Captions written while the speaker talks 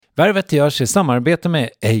Värvet görs i samarbete med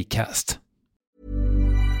Acast.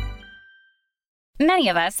 Many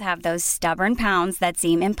of us have those stubborn pounds that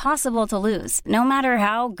seem impossible to lose, no matter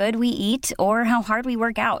how good we eat or how hard we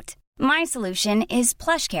work out. My solution is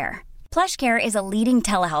PlushCare. PlushCare is a leading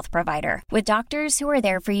telehealth provider with doctors who are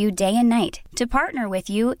there for you day and night to partner with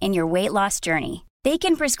you in your weight loss journey. They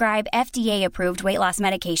can prescribe FDA-approved weight loss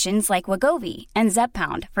medications like Wegovy and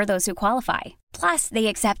Zepbound for those who qualify. Plus, they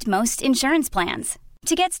accept most insurance plans.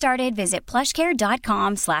 To get started, visit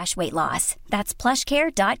plushcare.com/weightloss. That's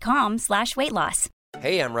plushcare.com/weightloss.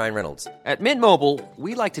 Hey, I'm Ryan Reynolds. At Mint Mobile,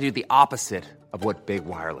 we like to do the opposite of what Big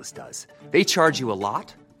Wireless does. They charge you a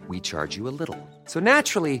lot, we charge you a little. So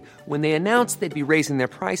naturally, when they announced they'd be raising their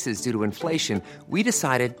prices due to inflation, we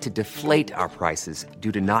decided to deflate our prices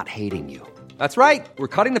due to not hating you. That's right.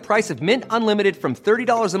 We're cutting the price of Mint Unlimited from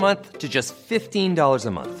 $30 a month to just $15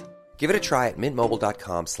 a month. Give it a try at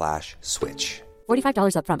mintmobile.com/switch.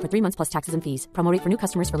 $45 up front for 3 months plus taxes and fees. Promo rate for new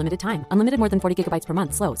customers for limited time. Unlimited more than 40 gigabytes per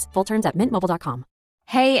month slows. Full terms at mintmobile.com.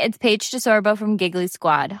 Hey, it's Paige DeSorbo from Giggly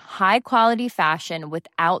Squad. High quality fashion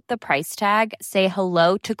without the price tag. Say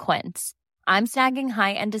hello to Quince. I'm snagging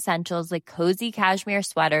high-end essentials like cozy cashmere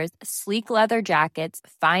sweaters, sleek leather jackets,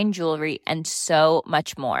 fine jewelry, and so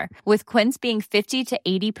much more. With Quince being 50 to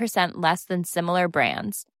 80% less than similar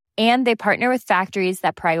brands. And they partner with factories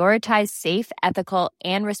that prioritize safe, ethical,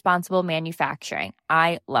 and responsible manufacturing.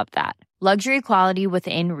 I love that. Luxury quality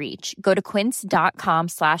within reach. Go to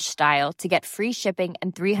quince.com/style to get free shipping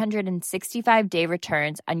and 365-day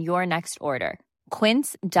returns on your next order.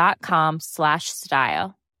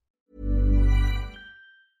 quince.com/style.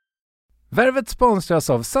 Värvet sponsras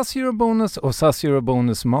av SAS Eurobonus och SAS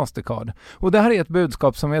Eurobonus Mastercard. Och det här är ett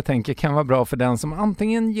budskap som jag tänker kan vara bra för den som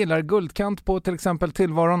antingen gillar guldkant på till exempel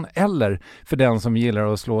tillvaron eller för den som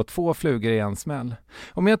gillar att slå 2 flugor i en smäll.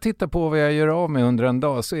 Om jag tittar på vad jag gör av med under en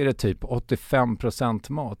dag så är det typ 85%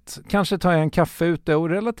 mat. Kanske tar jag en kaffe ute och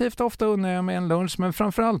relativt ofta unnar jag mig en lunch, men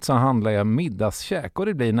framförallt så handlar jag middagskäk och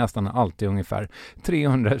det blir nästan alltid ungefär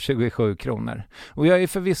 327 kronor. Och jag är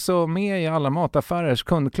förvisso med i alla mataffärers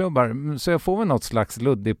kundklubbar så jag får väl något slags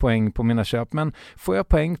luddig poäng på mina köp, men får jag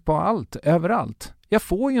poäng på allt, överallt? Jag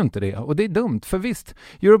får ju inte det och det är dumt, för visst,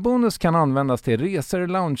 Eurobonus kan användas till resor,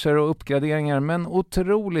 lounger och uppgraderingar, men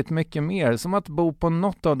otroligt mycket mer, som att bo på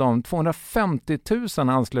något av de 250 000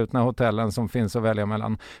 anslutna hotellen som finns att välja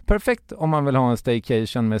mellan. Perfekt om man vill ha en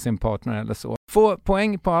staycation med sin partner eller så. Få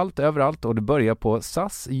poäng på allt, överallt, och det börjar på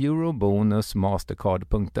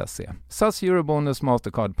SAS-Eurobonus-Mastercard.se.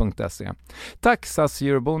 SAS-Eurobonus-Mastercard.se. Tack SAS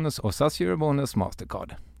Eurobonus och SAS Eurobonus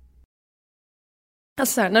Mastercard.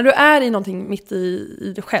 Alltså så här, när du är i någonting mitt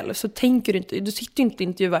i dig själv så tänker du inte, du sitter inte och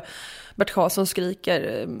intervjuar Bert Karlsson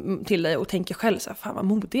skriker till dig och tänker själv så här, fan vad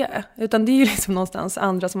modig jag är. Utan det är ju liksom någonstans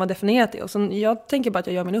andra som har definierat det. Och så jag tänker bara att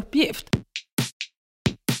jag gör min uppgift.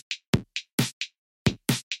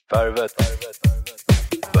 Värvet.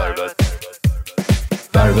 Värvet.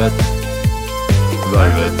 Värvet.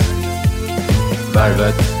 Värvet.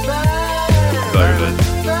 Värvet. Värvet.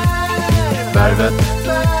 Värvet.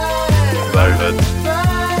 Värvet.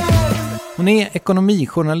 Hon är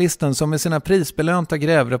ekonomijournalisten som med sina prisbelönta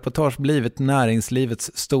grävreportage blivit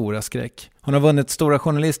näringslivets stora skräck. Hon har vunnit Stora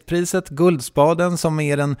journalistpriset, Guldspaden, som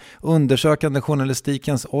är den undersökande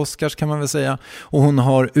journalistikens Oscars kan man väl säga, och hon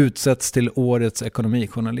har utsetts till årets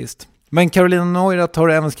ekonomijournalist. Men Carolina Neurath har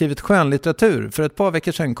även skrivit skönlitteratur. För ett par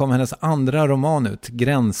veckor sedan kom hennes andra roman ut,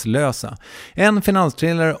 Gränslösa. En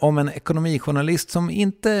finanstriller om en ekonomijournalist som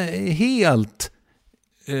inte helt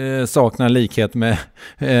saknar likhet med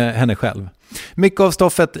henne själv. Mycket av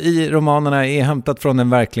stoffet i romanerna är hämtat från den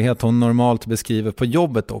verklighet hon normalt beskriver på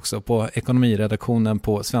jobbet också, på ekonomiredaktionen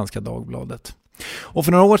på Svenska Dagbladet. Och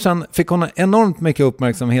för några år sedan fick hon enormt mycket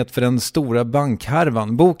uppmärksamhet för den stora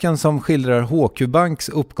bankhärvan. Boken som skildrar HQ Banks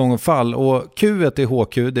uppgång och fall, och Q-et i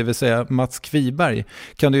HQ, det vill säga Mats Kviberg,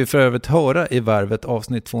 kan du ju för övrigt höra i Värvet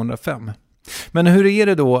avsnitt 205. Men hur är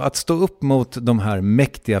det då att stå upp mot de här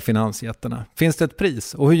mäktiga finansjättarna? Finns det ett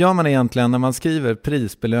pris? Och hur gör man egentligen när man skriver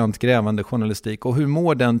prisbelönt grävande journalistik? Och hur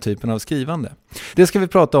mår den typen av skrivande? Det ska vi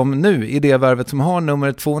prata om nu i det Värvet som har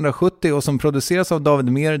nummer 270 och som produceras av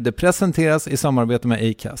David Mer. Det presenteras i samarbete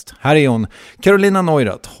med Acast. Här är hon, Carolina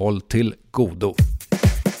Neurath. Håll till godo.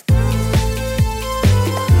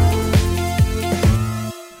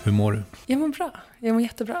 Hur mår du? Jag mår bra. Jag mår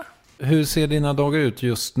jättebra. Hur ser dina dagar ut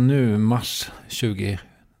just nu, mars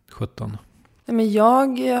 2017? Men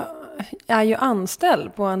jag är ju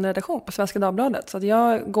anställd på en redaktion på Svenska Dagbladet. Så att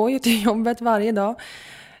jag går ju till jobbet varje dag.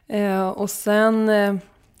 Och sen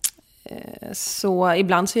så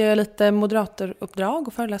ibland så gör jag lite moderatoruppdrag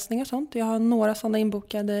och föreläsningar och sånt. Jag har några sådana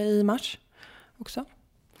inbokade i mars också.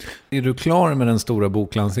 Är du klar med den stora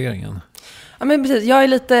boklanseringen? Ja, men precis. Jag är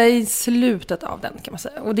lite i slutet av den, kan man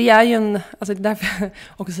säga. Och det är ju alltså det är därför jag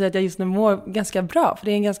också säger att jag just nu mår ganska bra. För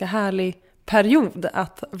det är en ganska härlig period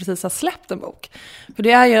att precis ha släppt en bok. För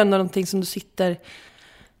det är ju ändå någonting som du sitter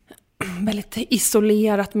väldigt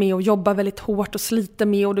isolerat med och jobbar väldigt hårt och sliter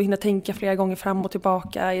med. Och du hinner tänka flera gånger fram och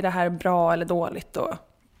tillbaka. Är det här bra eller dåligt?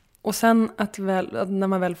 Och sen att när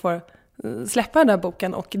man väl får släppa den där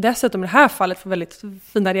boken och dessutom i det här fallet får väldigt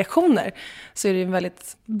fina reaktioner, så är det en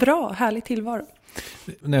väldigt bra, härlig tillvaro.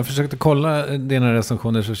 När jag försökte kolla dina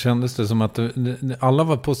recensioner så kändes det som att alla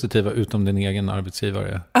var positiva utom din egen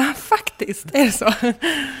arbetsgivare. Faktiskt, är det så?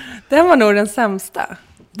 Den var nog den sämsta.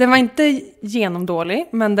 Den var inte genomdålig,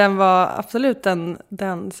 men den var absolut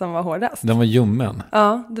den som var hårdast. Den var ljummen.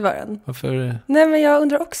 Ja, det var den. Varför? Nej, men jag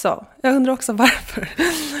undrar också varför.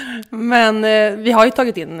 Men vi har ju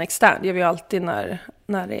tagit in en extern. Det gör vi alltid när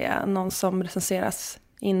det är någon som recenseras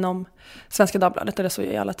inom Svenska Dagbladet, eller så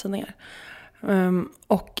i alla tidningar.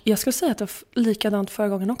 Och jag skulle säga att det var likadant förra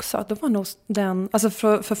gången också. Det var nog den, alltså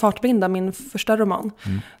för Fartblinda, min första roman,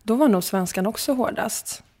 då var nog svenskan också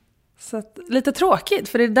hårdast. Så att, lite tråkigt,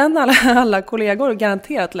 för det är den alla kollegor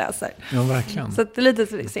garanterat läser. Ja, verkligen. Så att det är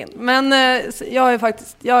lite synd. Men jag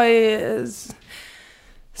är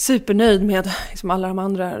supernöjd med liksom alla de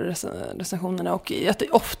andra recensionerna. Och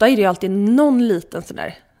ofta är det alltid någon liten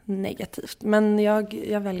sådär negativt. Men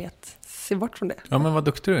jag väljer att se bort från det. Ja, men vad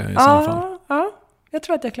duktig du är i sådana fall. Ja, jag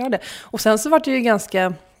tror att jag klarade det. Och sen så var det ju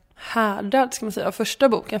ganska härdad, ska man säga, av första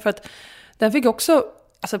boken. För att den fick också,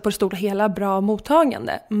 alltså på det stora hela, bra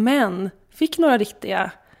mottagande. Men fick några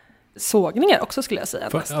riktiga sågningar också, skulle jag säga.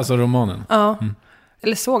 Alltså romanen? Ja,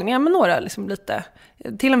 eller sågningar, men några liksom lite.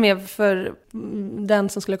 Till och med för den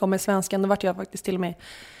som skulle komma i svenskan, då var jag faktiskt till och med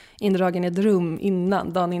indragen i ett rum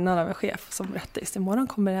dagen innan av en chef som berättade just imorgon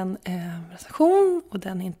kommer en recension och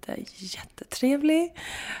den är inte jättetrevlig.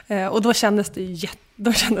 Och då kändes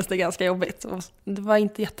det ganska jobbigt. Och det var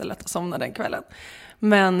inte jättelätt att somna den kvällen.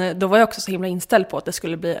 Men då var jag också så himla inställd på att det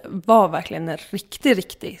skulle vara verkligen en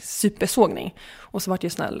riktig supersågning. Och så var det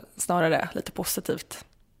ju snarare lite positivt.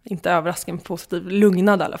 Inte överraskande, men positivt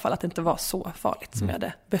lugnad i alla fall, att det inte var så farligt som jag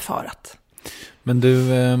hade befarat. Men du,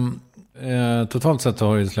 totalt sett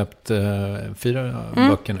har du släppt 4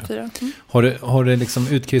 böcker nu. 4. Har det liksom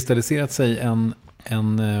utkristalliserat sig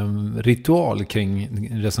en ritual kring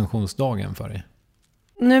recensionsdagen för dig?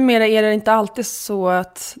 Numera är det inte alltid så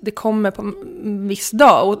att det kommer på en viss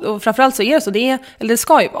dag. Och framförallt så är det så. Det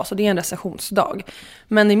ska ju vara så. Det är en recensionsdag.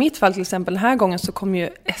 Men i mitt fall till exempel den här gången så kom ju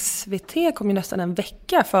SVT nästan en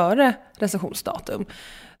vecka före recensionsdatum.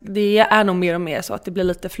 Det är nog mer och mer så att det blir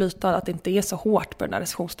lite flytande, att det inte är så hårt på den här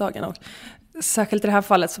recensionsdagen. Och särskilt i det här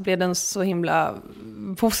fallet så blev den så himla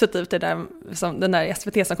positiv till den där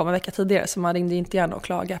SVT som kom en vecka tidigare. Så man ringde inte gärna och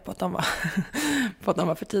klagade på att de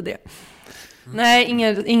var för tidiga. Nej,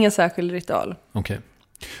 ingen särskild ritual. Okej.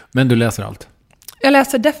 Men du läser allt? Jag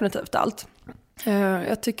läser definitivt allt.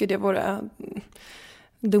 Jag tycker det vore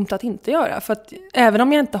dumt att inte göra. För att även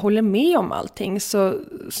om jag inte håller med om allting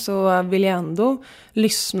så vill jag ändå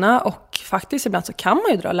lyssna. Och faktiskt ibland så kan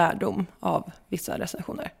man ju dra lärdom av vissa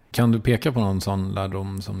recensioner. Kan du peka på någon sån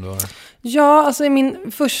lärdom som du har? Ja, alltså i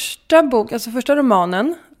min första bok, alltså första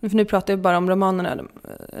romanen. För nu pratar jag bara om romanerna.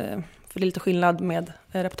 För det är lite skillnad med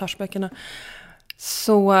reportageböckerna.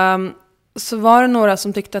 Så var det några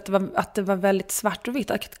som tyckte att det var väldigt svart och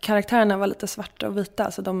vitt. Att karaktärerna var lite svarta och vita.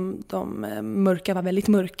 Alltså de mörka var väldigt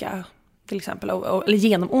mörka till exempel. Eller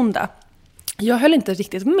genomonda. Jag höll inte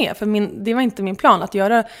riktigt med. För det var inte min plan att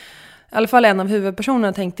göra. I alla fall en av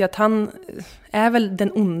huvudpersonerna tänkte att han är väl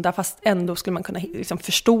den onda, fast ändå skulle man kunna liksom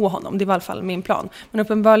förstå honom. Det var i alla fall min plan. Men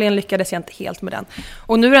uppenbarligen lyckades jag inte helt med den.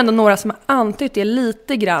 Och nu är det ändå några som har antytt det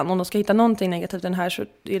lite grann. Om de ska hitta någonting negativt i den här så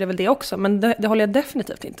är det väl det också. Men det håller jag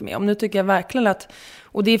definitivt inte med om. Nu tycker jag verkligen att,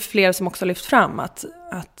 och det är fler som också lyft fram, att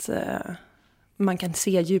man kan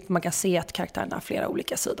se djup, man kan se att karaktärerna har flera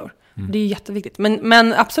olika sidor. Det är jätteviktigt.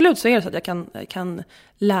 Men absolut så är det så att jag kan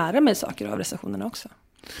lära mig saker av recensionerna också.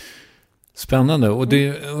 Spännande. Och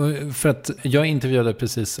för att jag intervjuade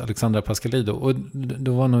precis Alexandra Pascalidou, och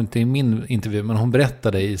då var nog inte i min intervju, men hon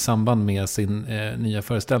berättade i samband med sin nya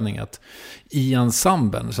föreställning att i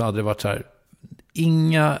ensemblen så hade det varit så här: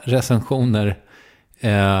 inga recensioner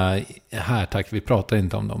här, tack, vi pratar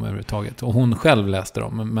inte om dem överhuvudtaget. Och hon själv läste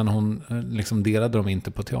dem, men hon liksom delade dem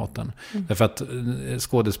inte på teatern. Därför att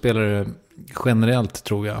skådespelare generellt,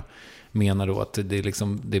 tror jag, menar då att det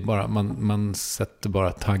är bara man sätter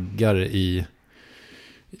bara taggar i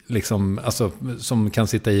liksom, alltså, som kan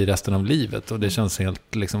sitta i resten av livet, och det känns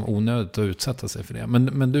helt liksom onödigt att utsätta sig för det.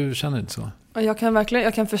 Men du känner inte så?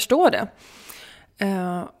 Jag kan förstå det.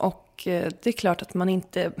 Och det är klart att man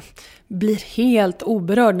inte blir helt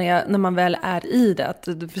oberörd när man väl är i det. Att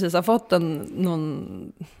du precis har fått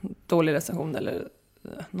någon dålig recension eller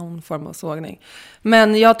någon form av sågning.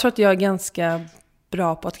 Men jag tror att jag är ganska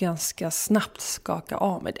bra på att ganska snabbt skaka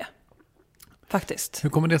av med det. Faktiskt. Hur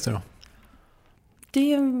kommer det sig då?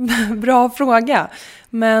 Det är en bra fråga.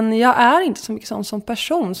 Men jag är inte så mycket sån som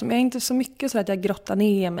person. Jag är inte så mycket så att jag grottar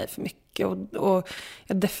ner mig för mycket. Och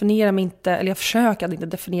jag definierar mig inte, eller jag försöker att inte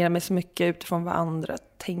definiera mig så mycket utifrån vad andra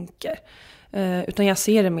tänker. Utan jag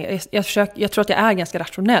ser det mer. Jag tror att jag är ganska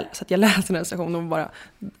rationell. Så att jag läser en recension och bara...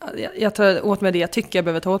 Jag tar åt mig det jag tycker jag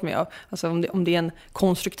behöver ta åt mig av. Alltså om det är en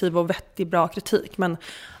konstruktiv och vettig, bra kritik. Men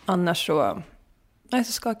annars så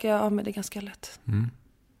skakar jag av med det ganska lätt. Mm.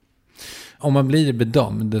 Om man blir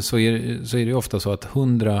bedömd så är det ju ofta så att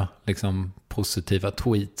 100 liksom, positiva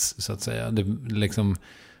tweets så att säga. Det, liksom,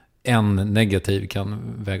 en negativ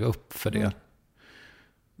kan väga upp för det. Mm.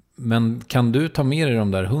 Men kan du ta med dig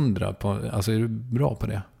de där 100? Alltså är du bra på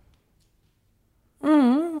det?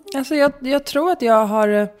 Alltså jag tror att jag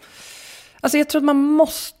har... Alltså jag tror att man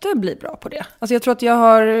måste bli bra på det. Alltså jag tror att jag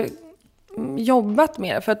har jobbat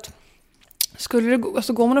med det. För att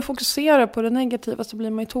går man att fokusera på det negativa så blir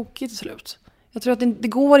man ju tokig till slut. Jag tror att det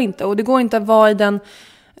går inte. Och det går inte att vara i den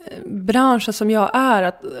branschen som jag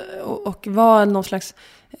är. Och vara någon slags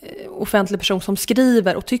offentlig person som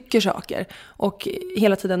skriver och tycker saker. Och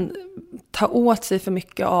hela tiden ta åt sig för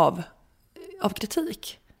mycket av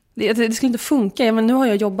kritik. Det skulle inte funka. Men nu har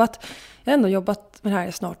jag har ändå jobbat med det här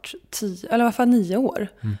i snart 10, eller i alla fall 9 år.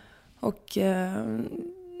 Mm. Och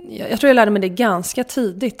jag tror jag lärde mig det ganska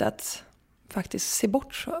tidigt att faktiskt se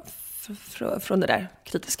bort från det där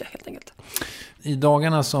kritiska helt enkelt. I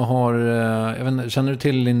dagarna så har, känner du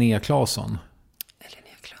till Linnea Claesson?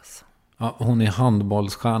 Linnea Claesson. Ja, hon är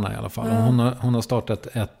handbollsstjärna i alla fall. Ja. Hon har startat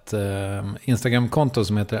ett Instagram-konto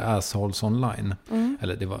som heter Assholes Online. Mm.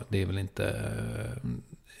 Eller det är väl inte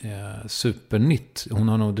supernytt. Hon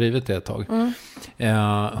har nog drivit det ett tag. Mm.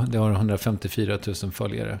 Det har 154 000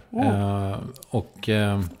 följare. Och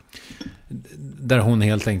där hon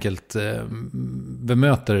helt enkelt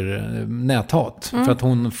bemöter näthat. För att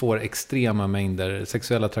hon får extrema mängder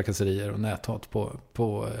sexuella trakasserier och näthat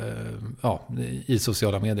i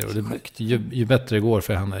sociala medier. Och ju bättre det går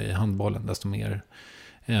för henne i handbollen, desto mer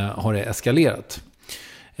har det eskalerat.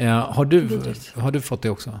 Har du fått det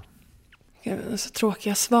också? Så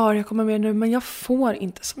tråkiga svar jag kommer med nu, men jag får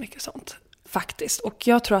inte så mycket sånt faktiskt. Och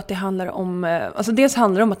jag tror att det handlar om, alltså dels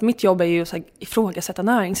handlar det om att mitt jobb är ju att ifrågasätta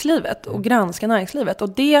näringslivet och granska näringslivet. Och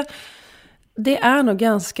det är nog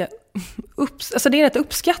ganska alltså det är rätt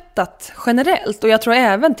uppskattat generellt. Och jag tror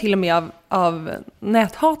även till och med av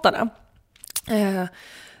näthatarna.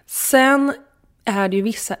 Sen är det ju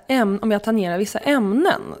vissa ämnen, om jag tangerar vissa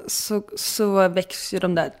ämnen så växer ju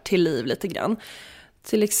de där till liv lite grann.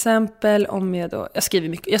 Till exempel om jag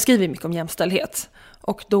skriver mycket om jämställdhet.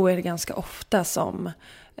 Och då är det ganska ofta som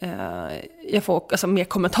jag får alltså, mer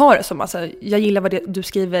kommentarer som alltså, jag gillar vad du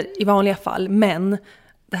skriver i vanliga fall, men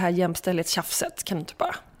det här jämställdhetstjafset kan du inte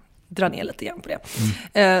bara dra ner lite grann på det.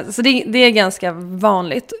 Så det är ganska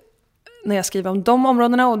vanligt när jag skriver om de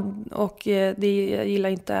områdena och jag gillar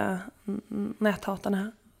inte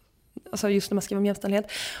näthatarna. Alltså just när man skriver om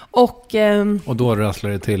jämställdhet. Och då rasslar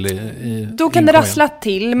det till i då kan det rassla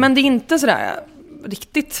till, men det är inte sådär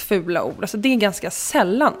riktigt fula ord. Alltså det är ganska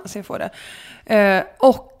sällan så jag får det.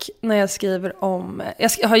 Och när jag skriver om...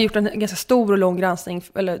 Jag har gjort en ganska stor och lång granskning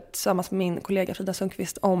tillsammans med min kollega Frida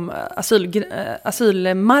Sundqvist om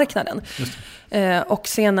asylmarknaden. Och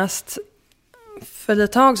senast för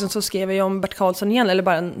ett tag sedan så skrev jag om Bert Karlsson igen,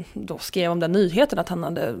 eller då skrev jag om den nyheten att han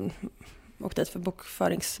hade åkt dit för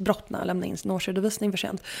bokföringsbrott när han lämnade in sin årsredovisning för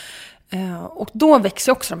sent. Och då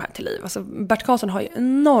växer också de här till liv. Alltså Bert Karlsson har ju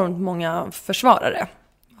enormt många försvarare,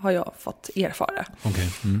 har jag fått erfara. Okay.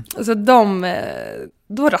 Mm. Så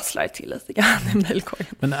då rasslar det till lite grann i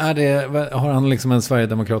mejlkorgen. Men har han liksom en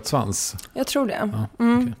Sverigedemokratsvans? Jag tror det. Ja,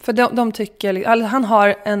 okay. För de tycker, alltså han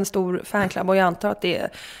har en stor fanklubb och jag antar att det är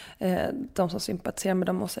de som sympatiserar med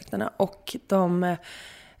de åsikterna. Och de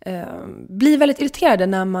blir väldigt irriterade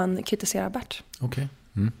när man kritiserar Bert. Okej. Okay.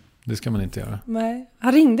 Mm. Det ska man inte göra. Nej.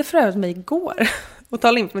 Han ringde för övrigt mig igår och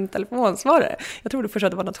talade in på min telefonsvarare. Jag trodde först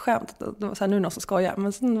att det var något skämt. Det var så här, nu är någon som skojar.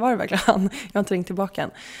 Men sen var det verkligen han. Jag har inte ringt tillbaka än.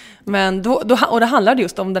 Men och det handlade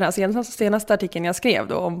just om den här senaste artikeln jag skrev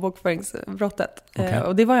då, om bokföringsbrottet. Okay.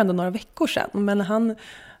 Och det var ändå några veckor sedan. Men han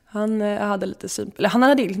hade lite synpunkter. Han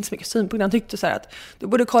hade inte så mycket synpunkter. Han tyckte så här att du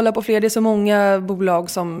borde kolla på fler. Det är så många bolag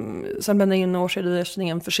som lämnar in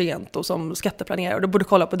årsredovisningen för sent och som skatteplanerar. Och du borde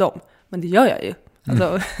kolla på dem. Men det gör jag ju.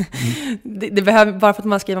 Alltså, det behöver, bara för att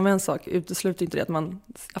man skriver om en sak utesluter inte det att man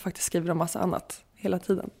faktiskt skriver om massa annat hela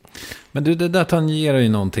tiden. Men du, det där tangerar ju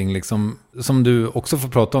någonting liksom, som du också får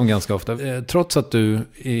prata om ganska ofta. Trots att du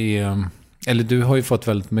är... Eller du har ju fått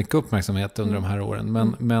väldigt mycket uppmärksamhet under de här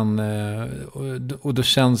åren. Men och det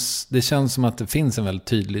känns som att det finns en väldigt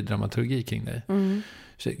tydlig dramaturgi kring dig.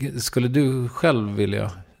 Skulle du själv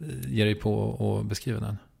vilja ge dig på och beskriva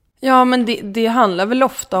den? Ja, men det handlar väl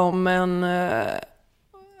ofta om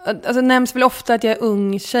alltså nämns väl ofta att jag är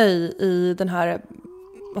ung tjej i den här,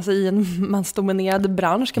 alltså i en mansdominerad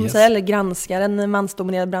bransch kan man säga, eller granskar en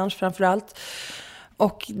mansdominerad bransch framförallt.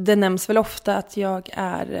 Och det nämns väl ofta att jag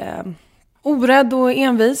är orädd och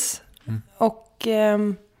envis och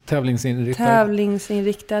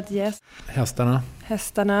tävlingsinriktad, yes.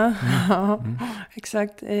 Hästarna, ja,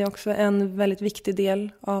 exakt, är också en väldigt viktig del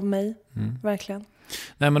av mig, verkligen.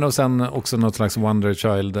 Nej, men och sen också något slags wonder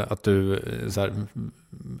child, att du så här,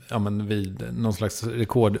 ja, men vid någon slags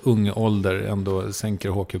rekordung ålder ändå sänker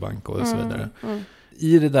hockeybank och så vidare.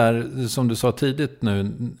 I det där som du sa tidigt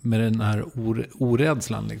nu med den här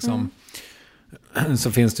orädslan liksom,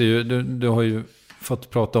 så finns det ju, du har ju fått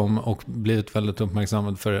prata om och blivit väldigt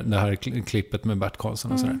uppmärksammad för det här klippet med Bert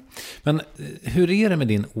Karlsson och sådär. Men hur är det med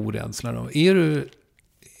din orädsla då?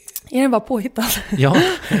 Är den bara påhittad? Ja,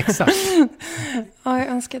 exakt. Ja, jag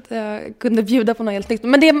önskar att jag kunde bjuda på något helt nytt.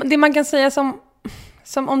 Men det man kan säga som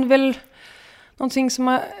om det väl någonting som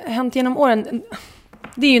har hänt genom åren,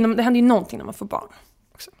 det händer ju någonting när man får barn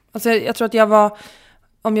också. Alltså jag tror att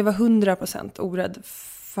om jag var 100% orädd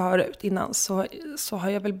förut innan, så har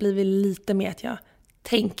jag väl blivit lite mer att jag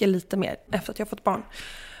tänker lite mer efter att jag har fått barn.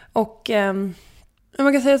 Och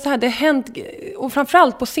man kan säga så här, det har hänt, och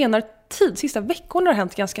framförallt på senare tid, sista veckorna har det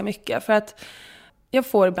hänt ganska mycket, för att jag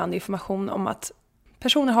får ibland information om att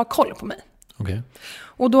personer har koll på mig. Okay.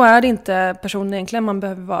 Och då är det inte personer egentligen man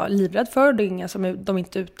behöver vara livrädd för. Det är inga som de är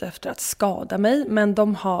inte ute efter att skada mig, men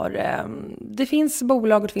de har, det finns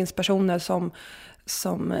bolag och det finns personer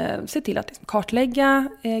som ser till att liksom kartlägga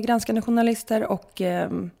granskande journalister och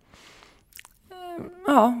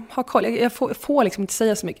ha koll. Jag får liksom inte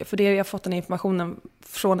säga så mycket, för jag har fått den informationen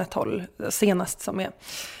från ett håll senast som är,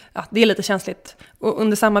 det är lite känsligt. Och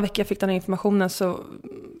under samma vecka jag fick den här informationen så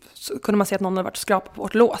kunde man se att någon hade varit och skrapat på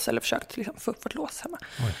vårt lås eller försökt liksom få upp vårt lås hemma.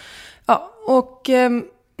 Oj. Ja, och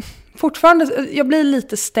fortfarande, jag blir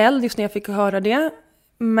lite ställd just när jag fick höra det,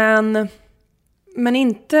 men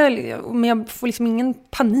jag får liksom ingen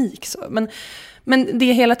panik så. Men det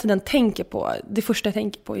jag hela tiden tänker på, det första jag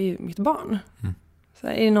tänker på är ju mitt barn. Så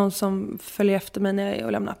är det någon som följer efter mig när jag är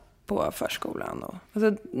och lämnar på förskolan, och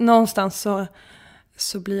alltså, någonstans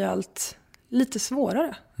så blir allt lite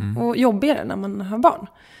svårare och jobbigare när man har barn.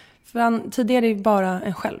 För tidigare är det bara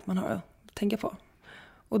en själv man har att tänka på.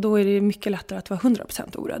 Och då är det mycket lättare att vara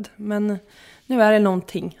 100% orädd. Men nu är det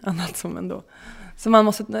någonting annat som man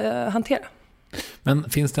måste hantera. Men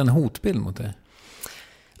finns det en hotbild mot dig?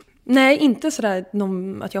 Nej, inte sådär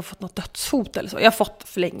att jag har fått något dödshot eller så. Jag har fått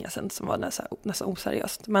för länge sedan som var nästan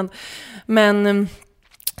oseriöst. Men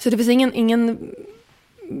så det finns ingen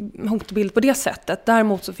hotbild på det sättet.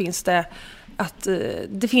 Däremot så finns det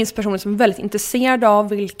det finns personer som är väldigt intresserade av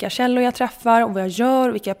vilka källor jag träffar och vad jag gör,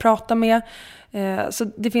 vilka jag pratar med. Så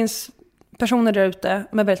det finns personer där ute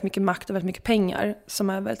med väldigt mycket makt och väldigt mycket pengar som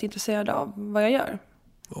är väldigt intresserade av vad jag gör.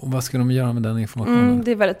 Och vad ska de göra med den informationen?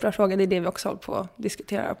 Det är en väldigt bra fråga. Det är det vi också håller på att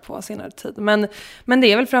diskutera på senare tid. Men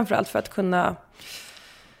det är väl framförallt för att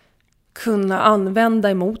kunna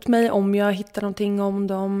använda emot mig om jag hittar någonting om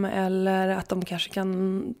dem, eller att de kanske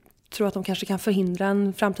kan förhindra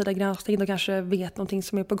en framtida granskning. De kanske vet någonting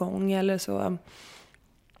som är på gång eller så.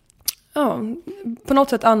 Ja, på något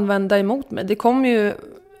sätt använda emot mig. Det kom ju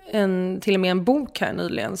till och med en bok här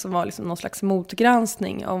nyligen som var liksom någon slags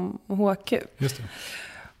motgranskning om HQ. Just det.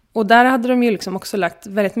 Och där hade de ju liksom också lagt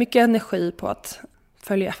väldigt mycket energi på att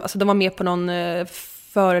följa. Alltså de var med på någon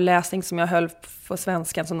föreläsning som jag höll på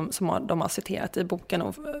svenskan som de har citerat i boken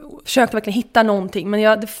och försökte verkligen hitta någonting.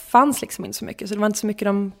 Men det fanns liksom inte så mycket, så det var inte så mycket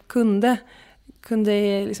de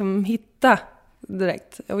kunde liksom hitta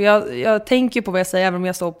direkt. Och jag tänker på vad jag säger, även om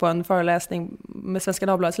jag står på en föreläsning med Svenska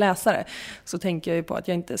Dagbladets läsare, så tänker jag ju på att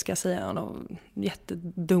jag inte ska säga något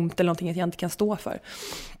jättedumt eller någonting att jag inte kan stå för.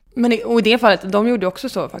 Och i det fallet, de gjorde också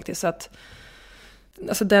så faktiskt att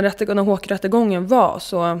alltså när HQ-rättegången var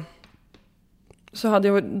så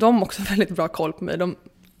hade de också väldigt bra koll på mig. De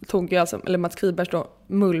tog ju eller Mats Kvibergs då,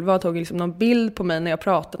 Mulva, tog liksom någon bild på mig när jag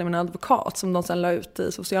pratade med en advokat som de sen la ut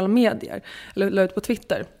i sociala medier, eller la ut på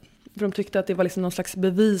Twitter. För de tyckte att det var liksom någon slags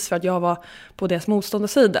bevis för att jag var på deras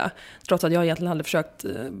motståndarsida. Trots att jag egentligen hade försökt,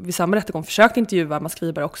 vid samma rättegång, försökt intervjua, man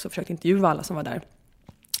skriver också, försökt intervjua alla som var där.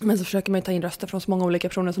 Men så försöker man ju ta in röster från så många olika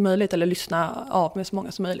personer som möjligt, eller lyssna av med så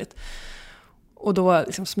många som möjligt. Och då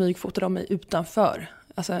liksom smygfotade de mig utanför,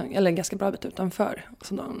 alltså, eller en ganska bra bit utanför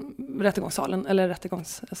rättegångssalen, eller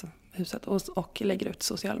rättegångshuset, och lägger ut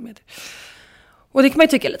sociala medier. Och det kan man ju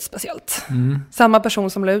tycka är lite speciellt. Samma person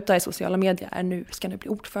som la ut det i sociala medier ska nu bli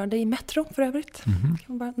ordförande i Metro för övrigt. Kan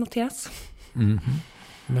man bara noteras.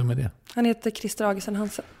 Vem är det? Han heter Christer Augesen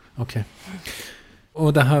Hansen. Okej.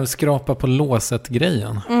 Och det här skrapa på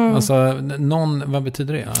låset-grejen. Alltså, vad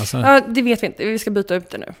betyder det? Alltså... Ja, det vet vi inte. Vi ska byta ut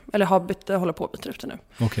det nu. Eller hålla på att byta ut det nu.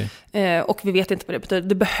 Okej. Och vi vet inte vad det betyder.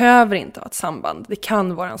 Det behöver inte vara ett samband. Det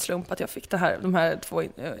kan vara en slump att jag fick den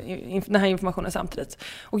här informationen samtidigt.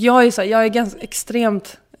 Och jag är ganska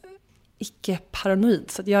extremt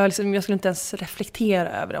icke-paranoid. Så att jag skulle inte ens reflektera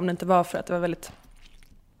över det om det inte var för att det var väldigt...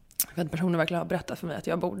 För att personen verkligen har berättat för mig att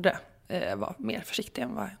jag borde vara mer försiktig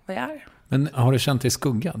än vad jag är. Men har du känt dig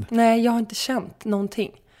skuggad? Nej, jag har inte känt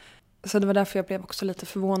någonting. Så det var därför jag blev också lite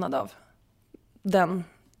förvånad av den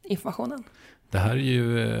informationen. Det här är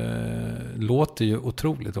ju, låter ju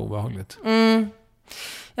otroligt obehagligt.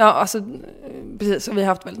 Ja, alltså precis. Och vi har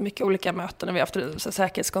haft väldigt mycket olika möten. Och vi har haft så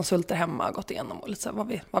säkerhetskonsulter hemma och gått igenom och lite så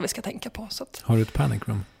vad vi ska tänka på. Så att... Har du ett panic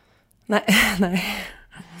room? Nej.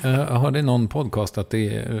 Jag hörde i någon podcast att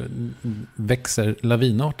det växer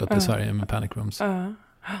lavinartat i Sverige med panic rooms.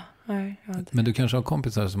 Nej, men du kanske har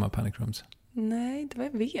kompisar som har panic rooms? Nej, det var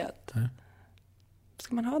jag vet. Nej.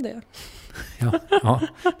 Ska man ha det? Ja,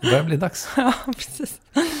 det börjar bli dags. Ja, precis.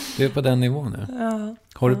 Det är på den nivån nu. Ja.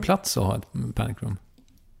 Har du plats att ha ett panic room?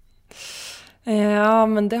 Ja,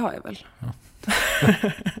 men det har jag väl. Ja.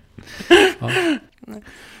 Ja.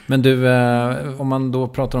 Men du, om man då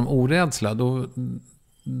pratar om orädsla,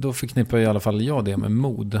 då förknippar i alla fall jag det med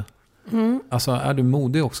mod. Alltså, är du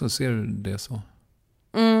modig också? Ser du det så?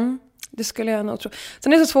 Det skulle jag nog tro.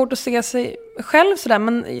 Sen är det så svårt att se sig själv sådär,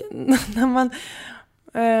 men när man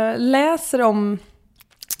läser om...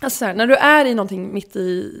 Alltså här, när du är i någonting mitt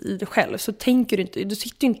i dig själv så tänker du inte... Du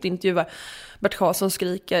sitter inte och intervjuar Bert Karlsson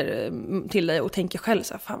skriker till dig och tänker själv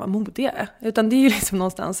så här, fan vad modig jag är. Utan det är ju liksom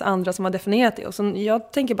någonstans andra som har definierat det. Och så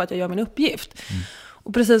jag tänker bara att jag gör min uppgift.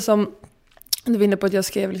 Och precis som du var inne på att jag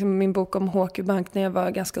skrev liksom min bok om HQ Bank när jag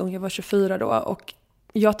var ganska ung. Jag var 24 då, och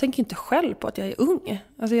jag tänker inte själv på att jag är ung.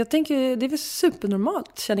 Alltså jag tänker, det är väl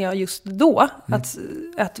supernormalt, känner jag just då.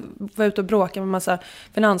 Att vara ute och bråka med en massa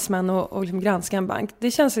finansmän och liksom granska en bank.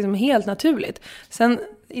 Det känns liksom helt naturligt. Sen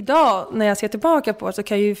idag, när jag ser tillbaka på det, så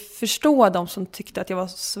kan jag ju förstå de som tyckte att jag var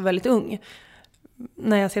så väldigt ung.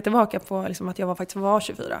 När jag ser tillbaka på liksom att jag faktiskt var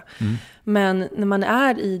 24. Men när man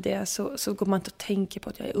är i det så går man inte och tänker på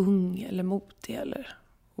att jag är ung eller modig eller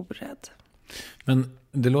orädd. Men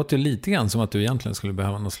det låter ju lite grann som att du egentligen skulle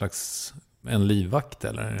behöva någon slags en livvakt,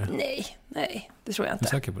 eller? Nej, det tror jag inte. Är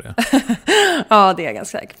du säker på det? Ja, det är jag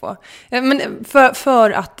ganska säker på. Men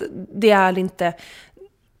för att det är inte...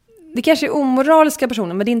 Det kanske är omoraliska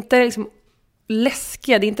personer, men det är inte liksom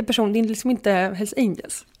läskiga. Det är inte personer, det är liksom inte Hells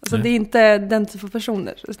Angels. Alltså det är inte den typ av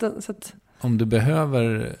personer. Så att... Om du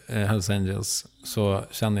behöver Hells Angels så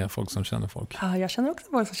känner jag folk som känner folk. Ja, jag känner också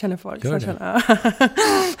folk som känner folk. Gör det? Ja.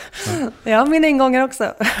 Ja, mina ingångar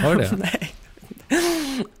också. Har du det? Nej.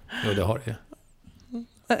 Jo, det har du ju.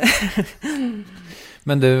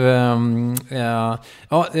 Men du,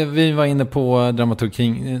 vi var inne på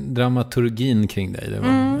dramaturgin kring dig. Det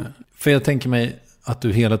var, för jag tänker mig att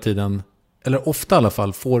du hela tiden, eller ofta i alla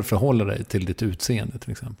fall, får förhålla dig till ditt utseende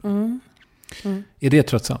till exempel. Är det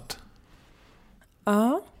tröttsamt?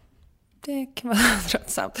 Ja, det kan vara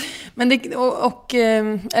tröttsamt. Men det,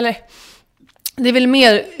 eller det är väl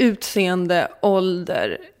mer utseende,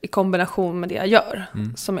 ålder i kombination med det jag gör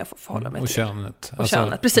som jag får förhålla mig till. Könet. Och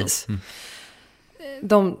könet, precis.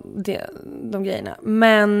 De grejerna.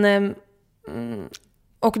 Men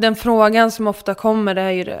och den frågan som ofta kommer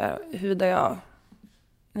är ju det, hur jag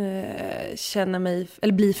känner mig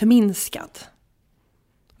eller blir förminskad.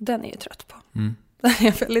 Den är jag ju trött på. Den är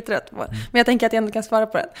jag väldigt trött på. Men jag tänker att jag ändå kan svara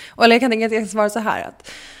på det. Eller jag kan tänka att jag kan svara så här.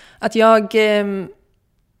 Att jag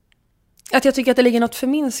tycker att det ligger något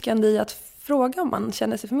förminskande i att fråga om man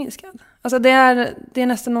känner sig förminskad. Alltså det är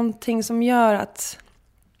nästan någonting som gör att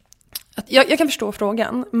jag kan förstå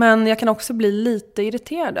frågan. Men jag kan också bli lite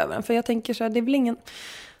irriterad över den. För jag tänker så här, det är väl ingen...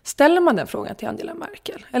 Ställer man den frågan till Angela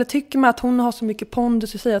Merkel? Eller tycker man att hon har så mycket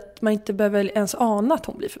pondus och säger att man inte behöver ens ana att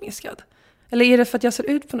hon blir förminskad? Eller är det för att jag ser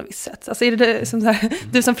ut på något visst sätt? Alltså är det som så här,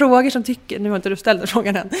 du som frågar som tycker, nu har inte du ställt den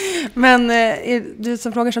frågan än, men är du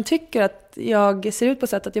som frågar som tycker att jag ser ut på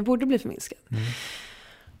sätt att jag borde bli förminskad?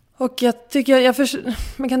 Och jag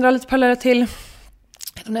tycker man kan dra lite paralleller till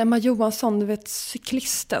Emma Johansson, du vet,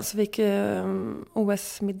 cyklisten som fick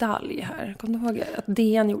OS-medalj här. Kommer du ihåg att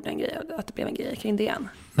DN gjorde en grej, att det blev en grej kring DN?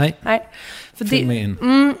 Nej. För in.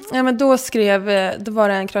 Då var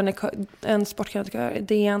det en sportkrönikör i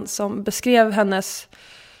DN som beskrev hennes...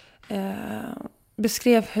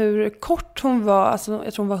 beskrev hur kort hon var, alltså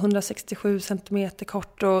jag tror hon var 167 centimeter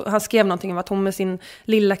kort, och han skrev någonting om att hon med sin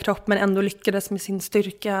lilla kropp men ändå lyckades med sin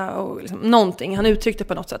styrka och liksom, någonting, han uttryckte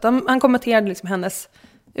på något sätt. Han kommenterade liksom hennes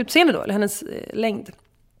utseende då, eller hennes längd.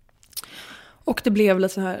 Och det blev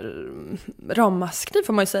lite så här ramaskri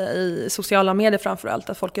får man ju säga i sociala medier framförallt,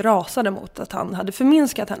 att folk rasade mot att han hade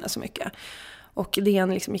förminskat henne så mycket. Och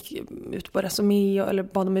DN liksom gick ut på resumé eller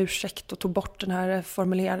bad om ursäkt och tog bort den här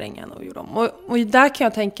formuleringen och gjorde om. Och där kan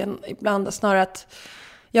jag tänka ibland snarare att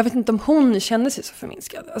jag vet inte om hon känner sig så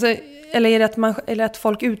förminskad. Alltså, eller är det att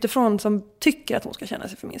folk utifrån som tycker att hon ska känna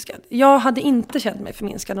sig förminskad. Jag hade inte känt mig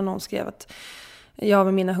förminskad när någon skrev att jag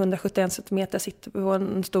med mina 171 centimeter sitter på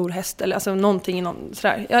en stor häst eller alltså någonting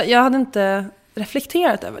sådär. Jag hade inte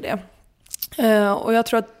reflekterat över det. Och jag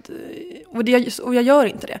tror att och jag gör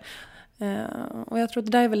inte det. Och jag tror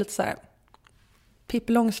att det där är väl lite så här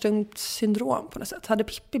Pippi Långstrump-syndrom på något sätt. Hade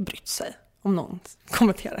Pippi brytt sig om någon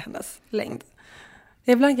kommenterar hennes längd?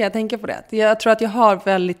 Ibland kan jag tänka på det. Jag tror att jag har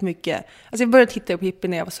väldigt mycket... Alltså jag började titta på Pippi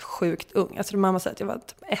när jag var så sjukt ung. Alltså mamma säger att jag var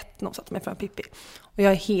typ 1 när hon satte mig fram Pippi. Och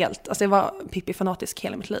jag är helt... Alltså jag var Pippi-fanatisk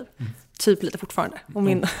hela mitt liv. Typ lite fortfarande.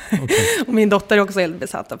 Och min dotter är också helt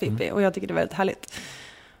besatt av Pippi. Och jag tycker det är väldigt härligt.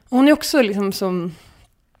 Och hon är också liksom som...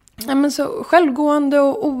 Ja, men så självgående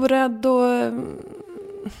och orädd och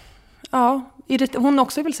ja, hon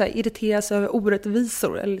också vill säga irriteras över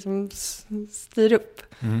orättvisor eller liksom styr upp.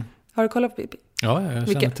 Har du kollat på Pippi? Ja, jag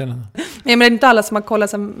känner till henne. Men det är inte alla som har kollat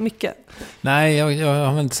så mycket. Nej, jag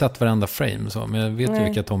har väl inte sett varenda frame så, men jag vet ju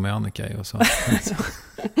vilka Tommy och Annika är och så.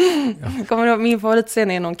 Ja. Kommer du ihåg, min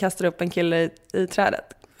favoritscen är när hon kastar upp en kille i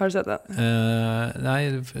trädet. Har du sett det?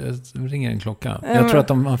 Nej, det ringer en klocka. Jag tror att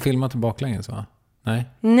de har filmat baklänges, va?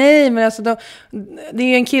 Nej, men alltså det är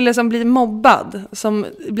ju en kille som blir mobbad, som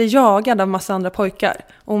blir jagad av massa andra pojkar.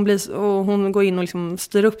 Och hon går in och liksom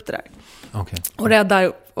styr upp det där. Okay. Och räddar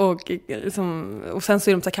upp. Och sen så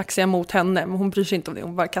är de så här kaxiga mot henne. Men hon bryr sig inte om det.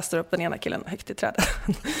 Hon bara kastar upp den ena killen högt i trädet.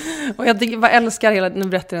 Och jag älskar nu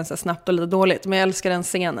berättar den så snabbt och lite dåligt. Men jag älskar den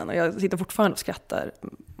scenen. Och jag sitter fortfarande och skrattar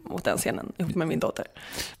mot den scenen ihop med min dotter.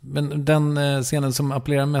 Men den scenen som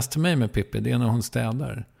appellerar mest till mig med Pippi, det är när hon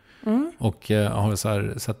städar. Och har så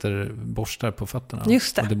här, sätter borstar på fötterna.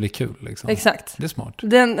 Just det. Och det blir kul liksom. Exakt. Det är smart.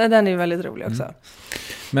 Den är ju väldigt rolig också.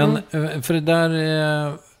 Men för det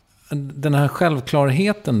där den här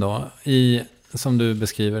självklarheten då som du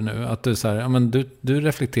beskriver nu, att du så här, ja, men du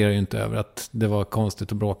reflekterar ju inte över att det var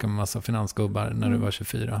konstigt att bråka med massa finansgubbar när du var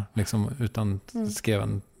 24 liksom, utan skrev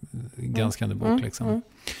en granskande bok liksom.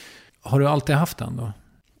 Har du alltid haft den då?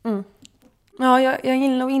 Ja, jag är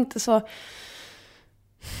nog inte så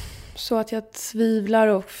att jag tvivlar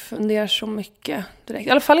och funderar så mycket direkt. I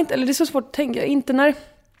alla fall inte, eller det är så svårt att tänka. Inte när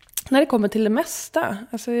det kommer till det mesta.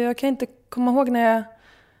 Alltså jag kan inte komma ihåg när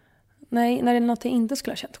det är något jag inte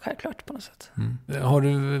skulle ha känt självklart på något sätt. Har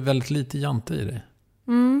du väldigt lite jante i dig?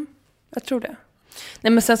 Jag tror det.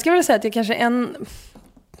 Nej, men sen ska jag väl säga att jag kanske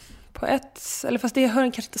eller fast det hör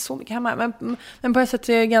kanske inte så mycket hemma. Men på ett sätt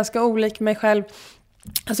så är jag ganska olik mig själv.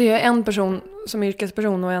 Alltså jag är en person som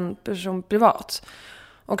yrkesperson och en person privat.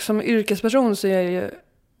 Och som yrkesperson så är jag ju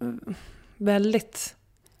väldigt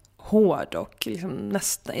hård och liksom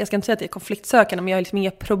nästan, jag ska inte säga att jag är konfliktsökande, men jag har liksom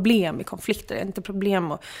inga problem i konflikter. Jag har inte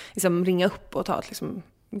problem att liksom ringa upp och ta ett liksom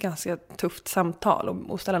ganska tufft samtal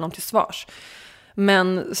och ställa någon till svars.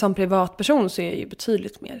 Men som privatperson så är jag ju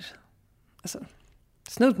betydligt mer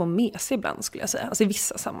snudd på mesig ibland skulle jag säga. Alltså i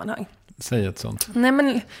vissa sammanhang. Säg ett sånt. Nej,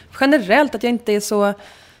 men generellt att jag inte är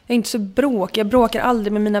så bråkig. Jag bråkar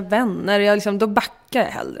aldrig med mina vänner. Då backar jag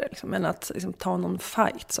hellre än att ta någon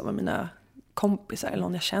fight som med mina kompisar eller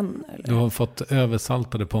någon jag känner. Eller. Du har fått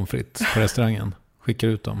översaltade pommes frites på restaurangen. Skickar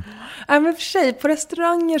ut dem. Nej, men för sig, på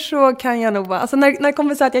restauranger så kan jag nog vara... Alltså när det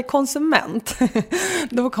kommer så att jag är konsument,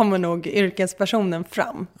 då kommer nog yrkespersonen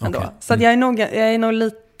fram ändå. Okay. Så att jag är nog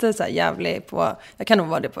lite så här jävlig på... Jag kan nog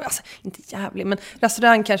vara det på... Alltså, inte jävlig, men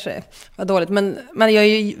restaurang kanske var dåligt. Men jag är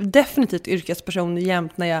ju definitivt yrkesperson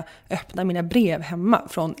jämt när jag öppnar mina brev hemma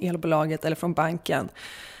från elbolaget eller från banken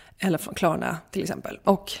eller från Klarna till exempel.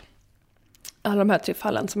 Och alla de här 3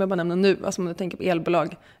 fallen som jag bara nämner nu, alltså om du tänker på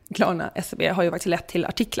elbolag, Klarna, SEB, har ju faktiskt lett till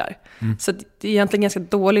artiklar. Så det är egentligen ganska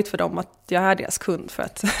dåligt för dem att jag är deras kund, för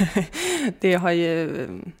att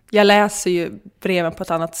jag läser ju breven på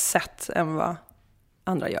ett annat sätt än vad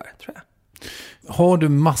andra gör, tror jag. Har du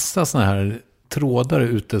massa såna här trådar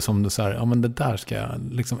ute som du säger, ja men det där ska jag,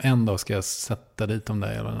 liksom en dag ska jag sätta dit de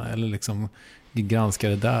där jävlarna, eller liksom granska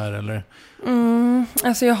det där, eller?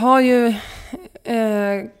 Alltså jag har ju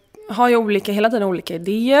hela tiden olika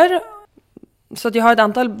idéer. Så att jag har ett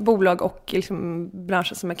antal bolag och liksom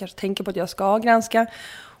branscher som jag kanske tänker på att jag ska granska.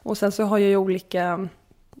 Och sen så har jag ju olika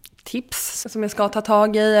tips som jag ska ta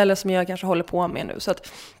tag i eller som jag kanske håller på med nu. Så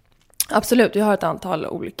att absolut, jag har ett antal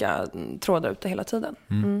olika trådar ute hela tiden.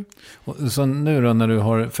 Och så nu då när du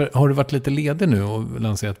har du varit lite ledig nu och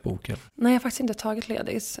lanserat boken? Nej, jag har faktiskt inte tagit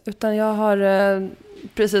ledigt. Utan jag har,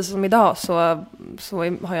 precis som idag, så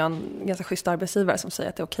har jag en ganska schysst arbetsgivare som säger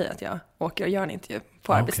att det är okej att jag åker och gör en intervju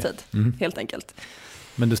på arbetstid. Helt enkelt.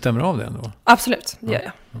 Men du stämmer av det ändå? Absolut, det gör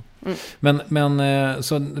jag. Men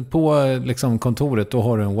så på liksom kontoret, då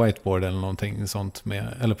har du en whiteboard eller någonting sånt med,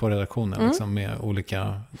 eller på redaktionen liksom, med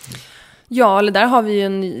olika... Ja, eller där har vi ju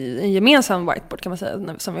en gemensam whiteboard kan man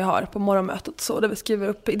säga, som vi har på morgonmötet, så där vi skriver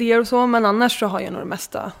upp idéer och så. Men annars så har jag nog det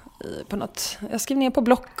mesta på något... Jag skriver ner på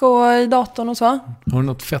block och i datorn och så. Har du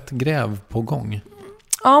något fett gräv på gång?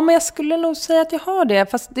 Ja, men jag skulle nog säga att jag har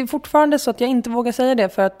det. Fast det är fortfarande så att jag inte vågar säga det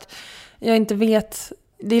för att jag inte vet...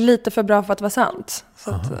 Det är lite för bra för att vara sant.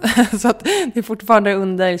 Så att det är fortfarande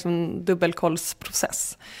under liksom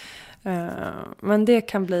dubbelkollsprocess. Men det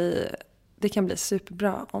kan bli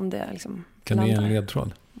superbra om det liksom kan landar. du ge en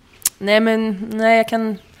ledtråd? Nej,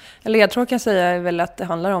 en ledtråd kan jag säga är väl att det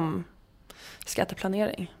handlar om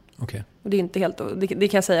skatteplanering. Okay. Och det är inte helt, det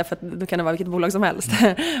kan jag säga för att det kan vara vilket bolag som helst.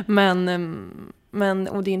 men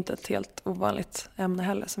och det är inte ett helt ovanligt ämne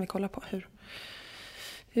heller som vi kollar på.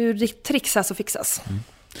 Hur det trixas och fixas.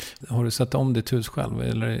 Har du sett om ditt hus själv?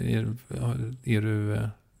 Eller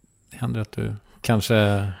händer det att du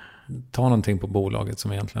kanske tar någonting på bolaget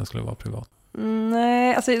som egentligen skulle vara privat?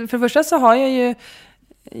 Nej, alltså för det första så har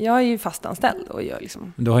jag är ju fastanställd. Och jag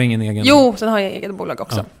liksom... Du har ingen egen... Jo, sen har jag eget bolag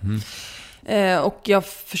också. Ja. Och jag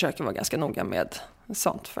försöker vara ganska noga med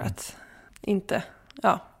sånt för att inte...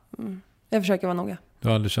 Ja, jag försöker vara noga. Du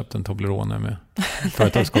har aldrig köpt en Toblerone med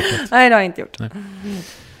företagskortet? Nej, det har jag inte gjort. Nej.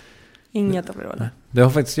 Inget Toblerone. Det har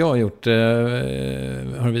faktiskt jag gjort,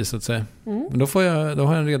 har det visat sig. Men då har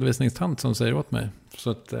jag en redovisningstant som säger åt mig. Så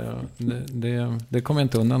att det kommer jag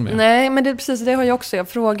inte undan med. Nej, men det har jag också. Jag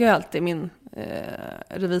frågar ju alltid min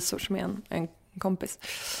revisor som är en kompis.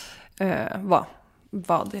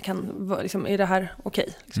 Vad jag kan, liksom, är det här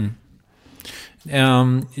okej? Liksom.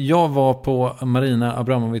 Jag var på Marina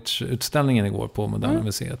Abramovic-utställningen igår på Moderna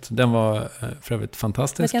Museet. Den var för övrigt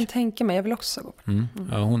fantastisk. Jag kan tänka mig, jag vill också gå på.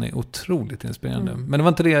 Ja, hon är otroligt inspirerande. Men det var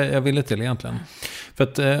inte det jag ville till egentligen. För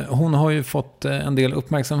att hon har ju fått en del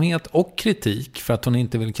uppmärksamhet och kritik för att hon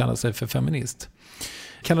inte vill kalla sig för feminist.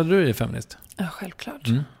 Kallar du dig feminist? Ja, självklart.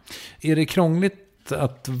 Är det krångligt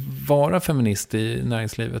att vara feminist i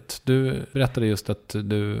näringslivet? Du berättade just att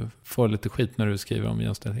du får lite skit när du skriver om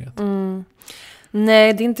jämställdhet.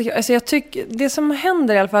 Nej, det är inte... Alltså jag tycker, det som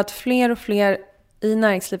händer i alla fall att fler och fler i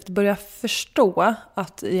näringslivet börjar förstå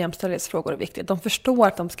att jämställdhetsfrågor är viktigt. De förstår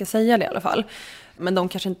att de ska säga det i alla fall. Men de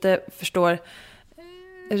kanske inte förstår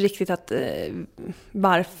riktigt att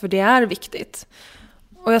varför det är viktigt.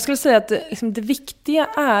 Och jag skulle säga att liksom, det viktiga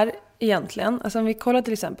är egentligen, alltså om vi kollar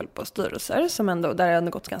till exempel på styrelser som ändå, där det har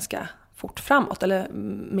gått ganska fort framåt, eller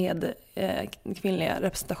med kvinnliga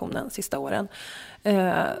representationen de sista åren,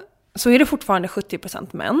 så är det fortfarande 70%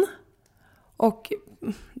 män. Och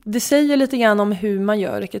det säger lite grann om hur man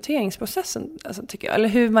gör rekryteringsprocessen, alltså, tycker jag, eller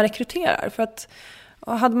hur man rekryterar. För att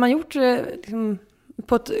hade man gjort det liksom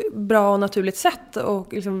på ett bra och naturligt sätt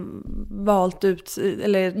och liksom valt ut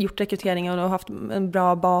eller gjort rekryteringen och haft en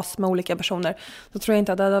bra bas med olika personer, så tror jag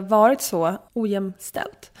inte att det hade varit så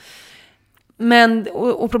ojämställt. Men,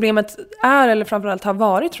 och problemet är, eller framförallt har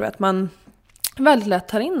varit, tror jag, att man väldigt lätt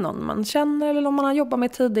tar in någon man känner eller någon man har jobbat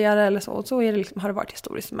med tidigare eller så. Och så är det liksom, har det varit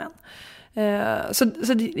historiskt män. Så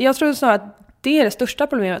jag tror snarare att det är det största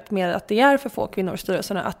problemet med att det är för få kvinnor i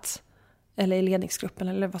styrelserna, eller i ledningsgruppen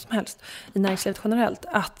eller vad som helst i näringslivet generellt,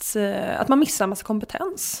 att man missar massa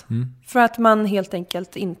kompetens. För att man helt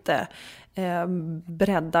enkelt inte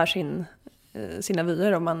breddar sina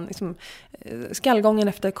vyer, och man liksom, skallgången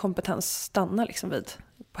efter kompetens stannar liksom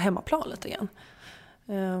på hemmaplan lite grann.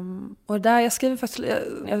 Och där jag skriver faktiskt,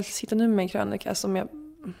 jag sitter nu med en krönika som jag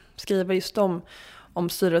skriver just om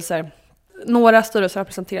styrelser. Några styrelser har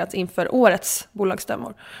presenterats inför årets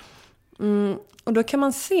bolagsstämmor. Och då kan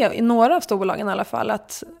man se i några av storbolagen i alla fall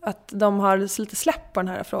att de har lite släpp på den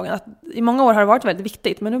här frågan. Att i många år har det varit väldigt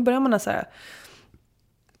viktigt, men nu börjar man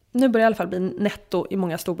nu börjar i alla fall bli netto i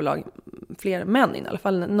många storbolag fler män in, i alla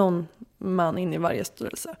fall någon man in i varje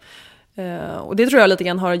styrelse. Och det tror jag lite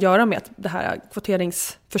grann har att göra med att det här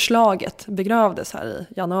kvoteringsförslaget begravdes här i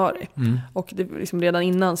januari. Och det, liksom redan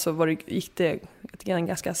innan så gick det en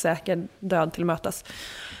ganska säker död till mötas.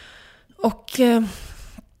 Och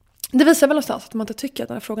det visar väl någonstans att man inte tycker att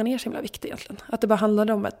den här frågan är så himla viktig egentligen. Att det bara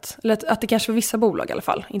handlade om att det kanske för vissa bolag i alla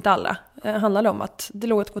fall, inte alla, handlade om att det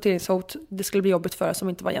låg ett kvoteringshot, det skulle bli jobbigt för oss som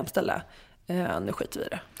inte var jämställda. Nu skiter vi i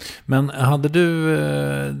det. Men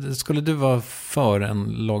skulle du vara för en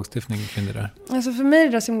lagstiftning kring det där? Alltså för mig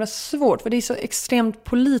är det så himla svårt, för det är så extremt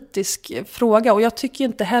politisk fråga, och jag tycker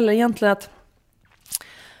inte heller egentligen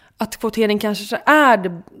att kvotering kanske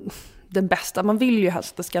är den bästa. Man vill ju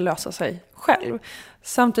helst att det ska lösa sig själv.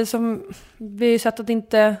 Samtidigt som vi har ju sett att det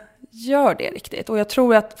inte gör det riktigt. Och jag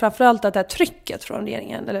tror att framförallt att det här trycket från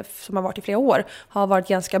regeringen, eller som har varit i flera år, har varit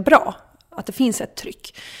ganska bra. Att det finns ett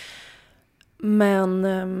tryck. Men,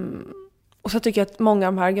 och så tycker jag att många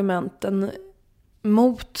av de här argumenten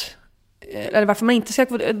mot, eller varför man inte ska,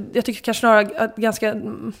 jag tycker kanske snarare att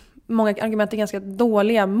många argument är ganska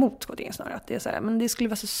dåliga mot kvotering snarare. Att det är så här, men det skulle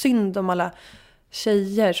vara så synd om alla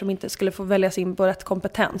tjejer som inte skulle få väljas in på rätt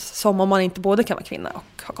kompetens, som om man inte både kan vara kvinna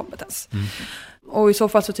och ha kompetens. Och i så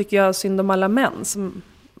fall så tycker jag synd om alla män som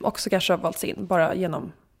också kanske har valts in bara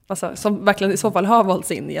genom, alltså, som verkligen i så fall har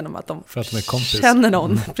valts in genom att de är kompis. Känner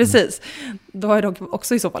någon. Precis. Då har de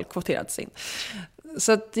också i så fall kvoterats in.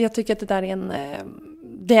 Så att jag tycker att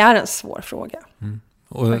det är en svår fråga.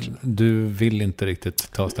 Och du vill inte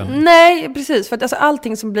riktigt ta ställning? Nej, precis. För att alltså,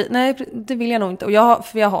 allting som blir, nej, det vill jag nog inte. Och jag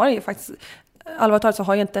har ju faktiskt, allvarligt så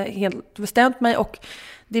har jag inte helt bestämt mig, och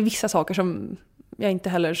det är vissa saker som jag inte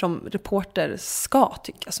heller som reporter ska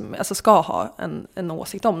tycka, alltså ska ha en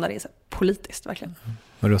åsikt om när det är så politiskt verkligen.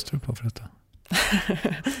 Vad röstar du på för detta?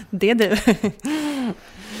 Det är du.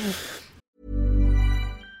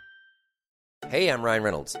 Hey, I'm Ryan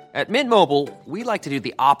Reynolds. At Mint Mobile, we like to do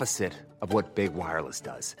the opposite of what Big Wireless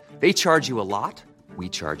does. They charge you a lot, we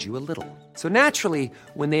charge you a little. So naturally,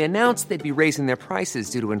 when they announced they'd be raising their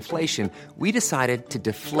prices due to inflation, we decided to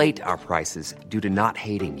deflate our prices due to not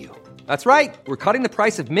hating you. That's right. We're cutting the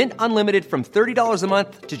price of Mint Unlimited from $30 a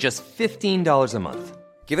month to just $15 a month.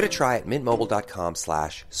 Give it a try at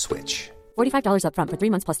mintmobile.com/switch. $45 up front for 3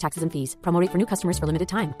 months plus taxes and fees. Promo rate for new customers for limited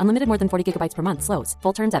time. Unlimited more than 40 gigabytes per month slows.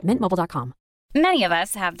 Full terms at mintmobile.com. Many of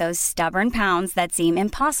us have those stubborn pounds that seem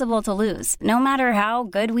impossible to lose, no matter how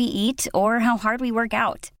good we eat or how hard we work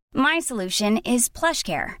out. My solution is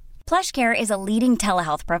PlushCare. PlushCare is a leading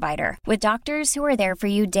telehealth provider with doctors who are there for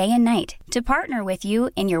you day and night to partner with you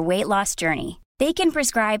in your weight loss journey. They can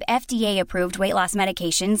prescribe FDA-approved weight loss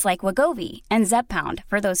medications like Wegovy and Zepbound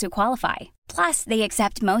for those who qualify. Plus, they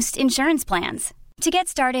accept most insurance plans. To get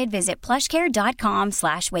started, visit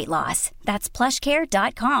plushcare.com/weightloss. That's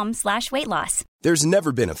plushcare.com/weightloss. There's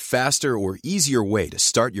never been a faster or easier way to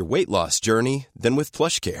start your weight loss journey than with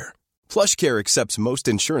PlushCare. PlushCare accepts most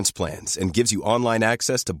insurance plans and gives you online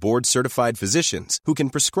access to board-certified physicians who can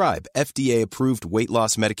prescribe FDA-approved weight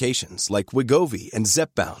loss medications like Wegovy and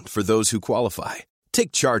Zepbound for those who qualify. Take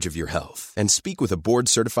charge of your health and speak with a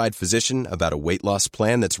board-certified physician about a weight loss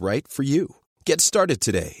plan that's right for you. Get started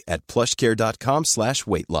today at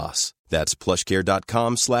plushcare.com/weightloss. That's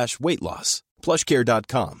plushcare.com/weightloss.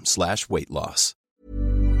 plushcare.com/weightloss.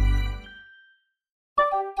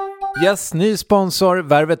 Yes, ny sponsor.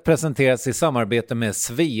 Värvet presenteras i samarbete med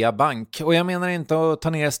Svea Bank. Och jag menar inte att ta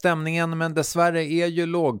ner stämningen, men dessvärre är ju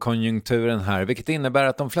lågkonjunkturen här, vilket innebär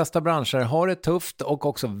att de flesta branscher har det tufft och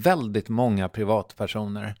också väldigt många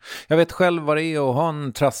privatpersoner. Jag vet själv vad det är att ha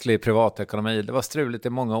en trasslig privatekonomi. Det var struligt i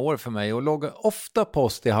många år för mig och låg ofta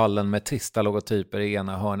post i hallen med trista logotyper i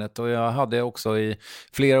ena hörnet. Och jag hade också i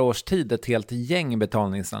flera års tid ett helt gäng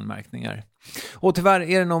betalningsanmärkningar. Och tyvärr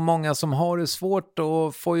är det nog många som har det svårt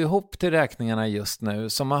att få ihop till räkningarna just nu,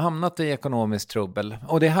 som har hamnat i ekonomiskt trubbel.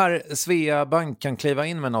 Och det här Svea Bank kan kliva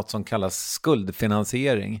in med något som kallas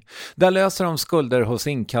skuldfinansiering. Där löser de skulder hos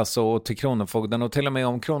inkasso och till Kronofogden, och till och med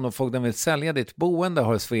om Kronofogden vill sälja ditt boende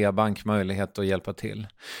har Svea Bank möjlighet att hjälpa till.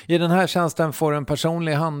 I den här tjänsten får du en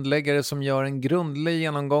personlig handläggare som gör en grundlig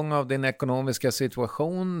genomgång av din ekonomiska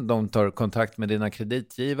situation. De tar kontakt med dina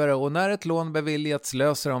kreditgivare och när ett lån beviljats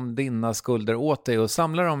löser de dina skulder åt dig och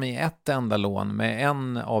samlar dem i ett enda lån med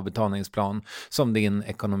en avbetalningsplan som din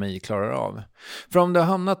ekonomi klarar av. För om du har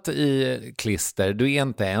hamnat i klister, du är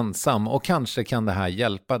inte ensam och kanske kan det här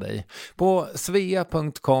hjälpa dig. På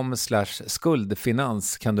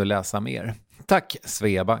svea.com/skuldfinans kan du läsa mer. Tack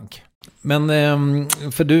Svea Bank. Men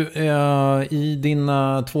för du, i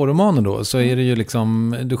dina 2 romaner då, så är det ju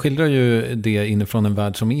liksom, du skildrar ju det inifrån en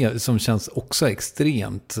värld som känns också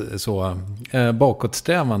extremt så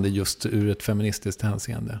bakåtsträvande just ur ett feministiskt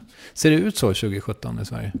hänseende. Ser det ut så 2017 i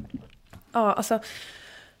Sverige? Ja, alltså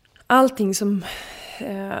allting som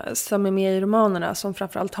är med i romanerna som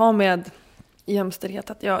framförallt har med jämställdhet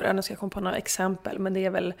att göra. Nu ska jag komma på några exempel, men det är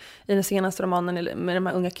väl i den senaste romanen med de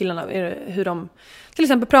här unga killarna hur de till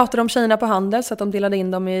exempel pratade om tjejerna på Handel så att de delade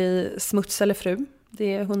in dem i smuts eller fru.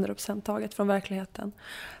 Det är 100% taget från verkligheten.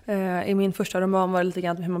 I min första roman var det lite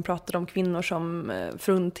grann hur man pratade om kvinnor som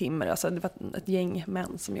fruntimmer. Alltså det var ett gäng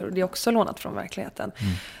män som gjorde det. Det är också lånat från verkligheten.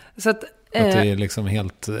 Så att det är liksom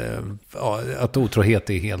helt... att otrohet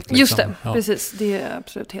är helt... Liksom, just det, precis. Det är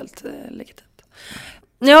absolut helt legitimt.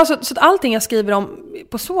 Ja, så att allting jag skriver om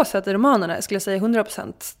på så sätt i romanerna skulle jag säga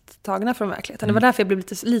 100% tagna från verkligheten. Det var därför jag blev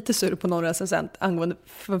lite sur på någon recensent angående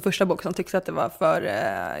den första bok som tyckte att det var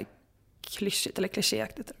för klyschigt eller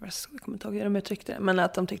klichéaktigt. Jag kommer inte ihåg hur de uttryckte det. Men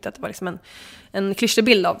att de tyckte att det var liksom en klyschig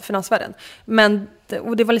bild av finansvärlden. Men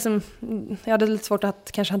det var liksom, jag hade lite svårt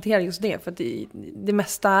att kanske hantera just det. För att det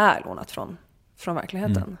mesta är lånat från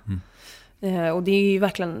verkligheten. Och det är ju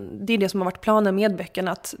verkligen det som har varit planen med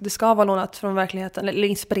böckerna, att det ska vara lånat från verkligheten eller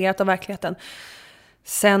inspirerat av verkligheten.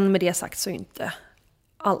 Sen med det sagt så är inte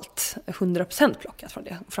allt 100% plockat från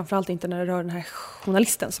det. Framförallt inte när det rör den här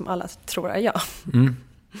journalisten som alla tror är jag.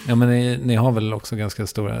 Ja, men ni har väl också ganska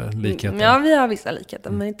stora likheter? Ja, vi har vissa likheter,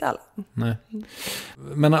 men inte alla. Nej.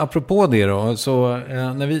 Men apropå det då, så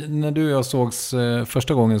när du och jag sågs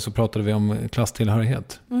första gången så pratade vi om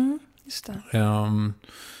klasstillhörighet. Just det.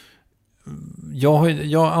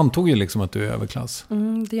 Jag antog ju liksom att du är överklass.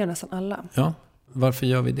 Det gör nästan alla. Ja, varför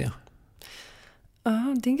gör vi det?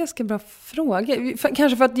 Ja, det är en ganska bra fråga.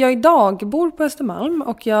 Kanske för att jag idag bor på Östermalm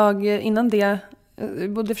och jag innan det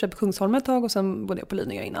bodde för på Kungsholmen ett tag och sen bodde jag på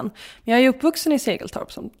Lidingö innan. Men jag är uppvuxen i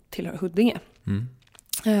Segeltorp som tillhör Huddinge.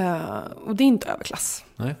 Och det är inte överklass.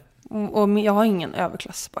 Nej. Och jag har ingen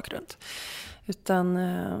överklassbakgrund. Utan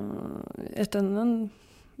en,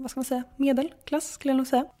 vad ska man säga, medelklass skulle jag nog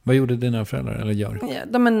säga. Vad gjorde dina föräldrar eller gör? Ja,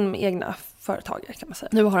 de är egna företagare kan man säga.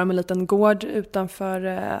 Nu har de en liten gård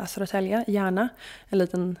utanför Södertälje, Järna. En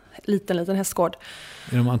liten hästgård.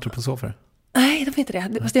 Är de antroposofer? Nej, de är inte det.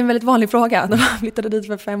 Det är en väldigt vanlig fråga. De flyttade dit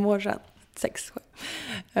för 5 år sedan.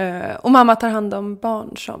 6-7. Och mamma tar hand om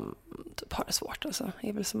barn som typ har det svårt. Alltså,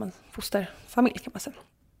 är väl som en fosterfamilj kan man säga.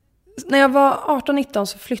 När jag var 18-19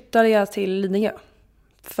 så flyttade jag till Lidingö.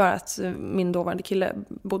 För att min dåvarande kille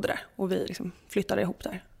bodde där. Och vi liksom flyttade ihop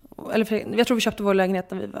där. Jag tror vi köpte vår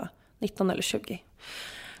lägenhet när vi var 19 eller 20.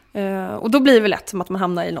 Och då blir det lätt som att man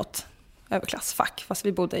hamnar i något överklassfack. Fast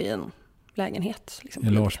vi bodde i en lägenhet. Liksom, i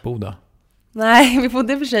Larsboda? Nej, vi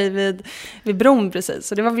bodde för sig vid bron precis.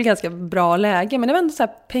 Så det var väl ganska bra läge. Men det var ändå så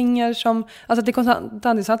här pengar som... Alltså det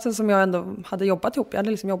kontantinsatsen som jag ändå hade jobbat ihop. Jag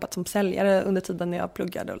hade liksom jobbat som säljare under tiden när jag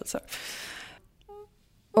pluggade och lite så.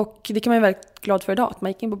 Och det kan man ju vara väldigt glad för idag. Att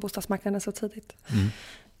man gick in på bostadsmarknaden så tidigt.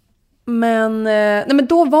 Men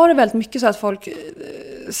då var det väldigt mycket så att folk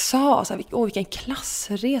sa så här, vilken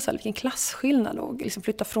klassresa, vilken klasskillnad. Och liksom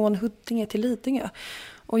flytta från Huddinge till Lidingö.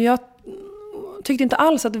 Och jag tyckte inte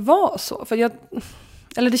alls att det var så.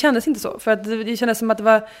 Eller det kändes inte så. För att det kändes som att det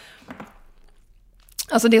var...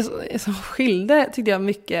 Alltså det som skilde tyckte jag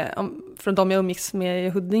mycket från de jag umgicks med i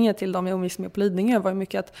Huddinge till de jag umgicks med på Lidingö var ju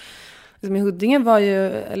mycket att liksom i Huddinge var ju,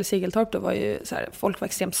 eller Segeltorp då var ju så här, folk var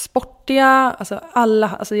extremt sportiga.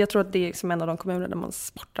 Alltså jag tror att det är liksom en av de kommuner där man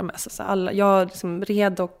sportar mest. Så jag liksom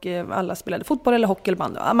red och alla spelade fotboll eller hockey eller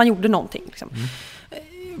band. Man gjorde någonting liksom.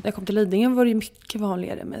 När jag kom till Lidingö var det ju mycket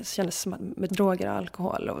vanligare med droger och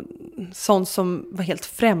alkohol och sånt som var helt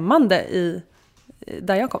främmande i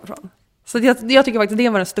där jag kom ifrån. Så jag tycker faktiskt det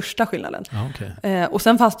var den största skillnaden. Okay. Och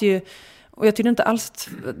sen fanns det ju, och jag tyckte inte alls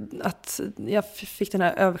att jag fick den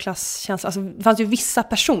här överklasskänslan. Alltså det fanns ju vissa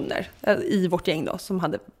personer i vårt gäng då som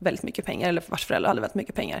hade väldigt mycket pengar, eller vars föräldrar hade väldigt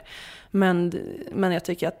mycket pengar. Men jag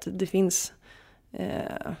tycker att det finns,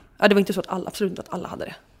 det var inte så att absolut inte att alla hade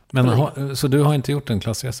det. Men så du har inte gjort en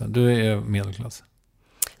klassresa? Du är medelklass?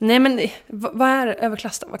 Nej, men vad är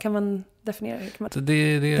överklass då? Vad kan man definiera? Det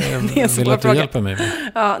är vill att du hjälper mig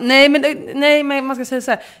med. Ja, nej, men man ska säga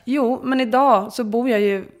så här. Jo, men idag så bor jag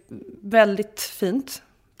ju väldigt fint,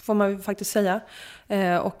 får man ju faktiskt säga.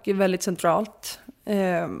 Och väldigt centralt.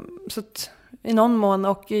 Så att, i någon mån,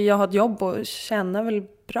 och jag har ett jobb och tjänar väl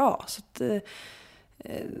bra. Så att...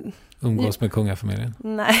 Umgås med kungafamiljen?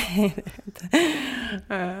 Nej, inte.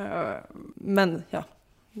 Men ja,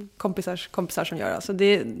 kompisar som gör. Alltså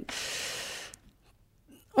det.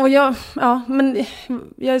 Och men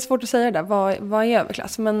jag är svårt att säga det där. Vad är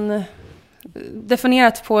överklass? Men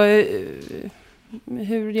definierat på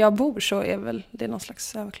hur jag bor så är väl det någon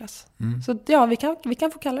slags överklass. Så ja, vi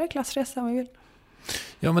kan få kalla det klassresa om vi vill.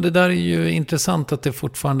 Ja, men det där är ju intressant att det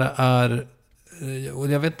fortfarande är, och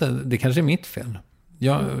jag vet inte, det kanske är mitt fel.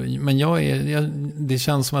 Men det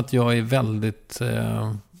känns som att jag är väldigt...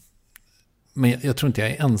 men jag tror inte jag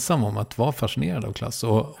är ensam om att vara fascinerad av klass.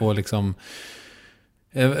 Och liksom...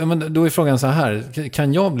 Men då är frågan så här.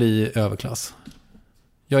 Kan jag bli överklass?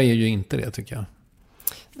 Jag är ju inte det, tycker jag.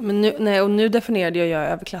 Men nu definierade jag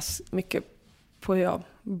överklass mycket på hur jag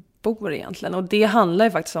bor egentligen. Och det handlar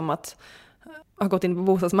ju faktiskt om att ha gått in på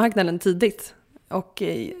bostadsmarknaden tidigt. Och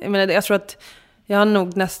jag tror att jag har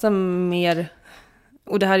nog nästan mer...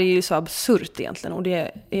 Och det här är ju så absurt egentligen. Och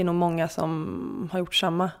det är nog många som har gjort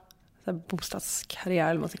samma så här bostadskarriär,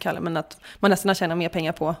 eller vad man ska kalla det. Men att man nästan tjänar mer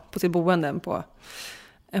pengar på sitt boende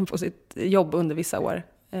än på sitt jobb under vissa år.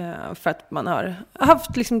 För att man har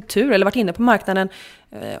haft liksom tur eller varit inne på marknaden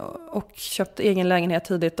och köpt egen lägenhet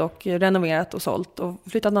tidigt och renoverat och sålt och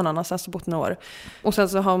flyttat någon annanstans och bott några år. Och sen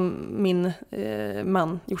så har min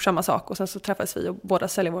man gjort samma sak och sen så träffas vi och båda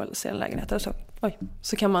säljer våra lägenheter och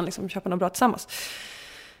så kan man liksom köpa något bra tillsammans.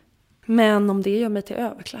 Men om det gör mig till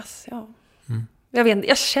överklass, ja. Jag vet inte,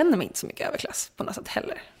 jag känner mig inte så mycket överklass på något sätt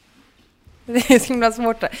heller. Det är så himla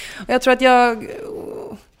svårt där. Och jag tror att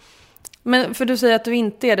men för du säger att du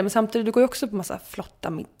inte är det, men samtidigt du går ju också på massa flotta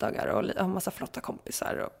middagar och har massa flotta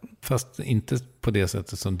kompisar. Fast inte på det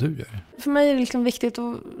sättet som du gör. För mig är det liksom viktigt,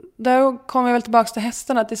 och där kommer jag väl tillbaka till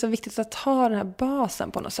hästarna, att det är så viktigt att ha den här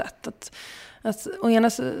basen på något sätt. Att å ena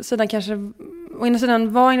sidan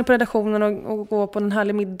vara inne på redaktionen och gå på en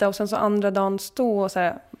härlig middag och sen så andra dagen stå och så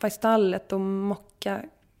här, vara i stallet och mocka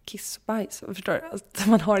kiss och bajs. Förstår du? Att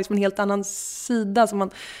man har liksom en helt annan sida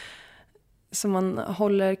som man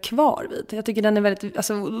håller kvar vid. Jag tycker den är väldigt...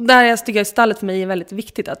 Alltså, där jag tycker i stallet för mig är väldigt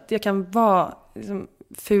viktigt. Att jag kan vara liksom,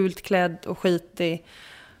 fult klädd och skitig.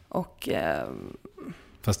 Och,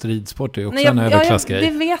 fast ridsport är också en överklassgrej.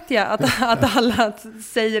 Det vet jag att alla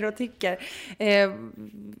säger och tycker.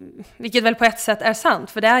 Vilket väl på ett sätt är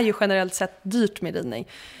sant. För det är ju generellt sett dyrt med ridning.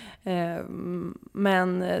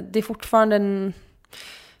 Men det är fortfarande...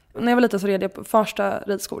 När jag var liten så red jag på Farsta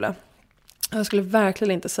ridskola. Jag skulle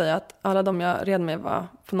verkligen inte säga att alla de jag red med var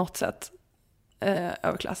på något sätt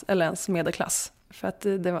överklass eller ens medelklass. För att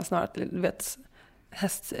det var snarare, du vet,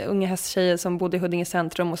 unga hästtjejer som bodde i Huddinge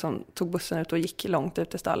centrum och som tog bussen ut och gick långt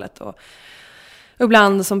ut i stallet. Och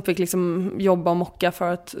ibland som fick liksom jobba och mocka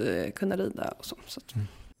för att kunna rida och så.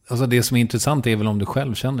 Alltså det som är intressant är väl om du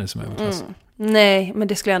själv känner dig som överklass? Nej, men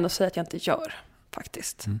det skulle jag ändå säga att jag inte gör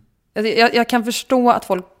faktiskt. Jag kan förstå att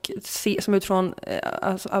folk som utifrån,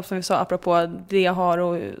 alltså, som vi sa, apropå det jag har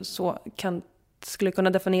och så, skulle kunna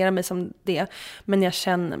definiera mig som det. Men jag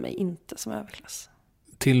känner mig inte som överklass.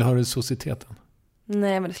 Tillhör du societeten?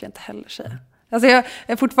 Nej, men det skulle jag inte heller säga. Alltså jag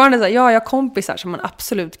är fortfarande så här, jag har kompisar som man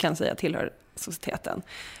absolut kan säga tillhör societeten.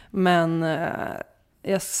 Men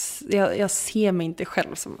jag ser mig inte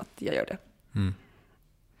själv som att jag gör det.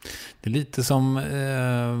 Det är lite som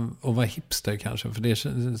att vara hipster kanske. För det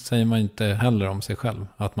säger man inte heller om sig själv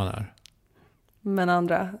att man är. Men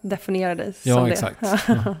andra definierar dig som det. Ja, exakt.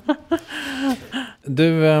 Ja.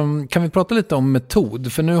 Du, kan vi prata lite om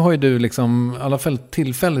metod? För nu har ju du liksom, i alla fall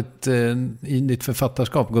tillfälligt i ditt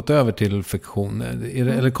författarskap gått över till fiktion.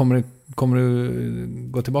 Eller kommer du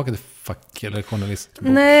gå tillbaka till fack eller journalistbok?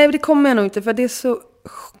 Nej, det kommer jag nog inte. För det är så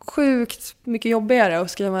sjukt mycket jobbigare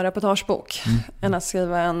att skriva en reportagebok än att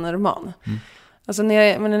skriva en roman. Alltså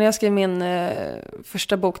när jag skrev min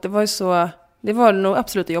första bok, det var nog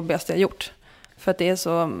absolut det jobbigaste jag gjort. För att det är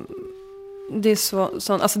så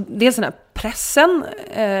alltså dels den här pressen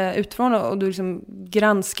utifrån, och du liksom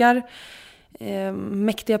granskar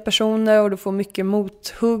mäktiga personer och du får mycket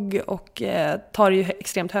mothugg och tar ju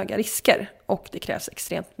extremt höga risker och det krävs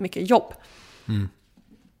extremt mycket jobb.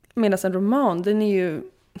 Medan en roman, den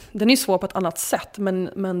är svår på ett annat sätt,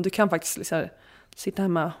 men du kan faktiskt liksom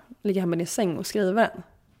ligga hemma i din säng och skriva den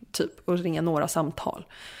typ, och ringa några samtal.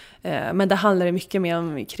 Men det handlar mycket mer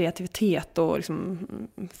om kreativitet och liksom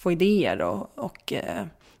få idéer och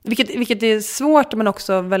vilket är svårt men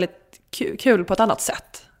också väldigt kul på ett annat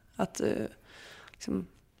sätt. Att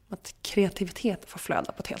kreativitet får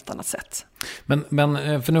flöda på ett helt annat sätt. Men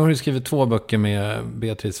för nu har du skrivit 2 böcker med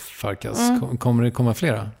Beatrice Farkas. Kommer det komma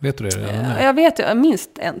flera? Vet du det redan nu? Jag vet minst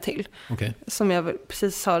en till. Okay. Som jag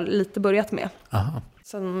precis har lite börjat med. Aha.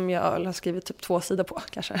 Som jag har skrivit typ 2 sidor på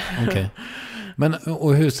kanske. Okay. Men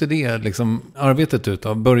och hur ser det liksom arbetet ut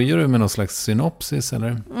då? Börjar du med någon slags synopsis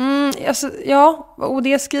eller? Alltså, ja, och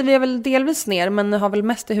det skriver jag väl delvis ner, men har väl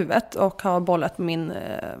mest i huvudet och har bollat med min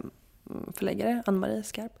förläggare Ann-Marie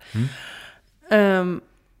Skarp.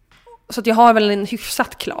 Så att jag har väl en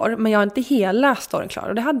hyfsat klar, men jag har inte hela storyn klar.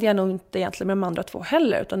 Och det hade jag nog inte egentligen med de andra 2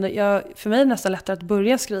 heller. Utan för mig är det nästan lättare att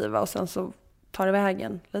börja skriva och sen så tar det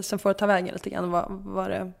vägen. Sen får det ta vägen lite grann vad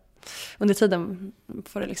det under tiden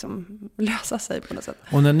får det liksom lösa sig på något sätt.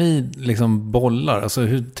 Och när ni liksom bollar, alltså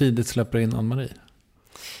hur tidigt släpper in Ann-Marie?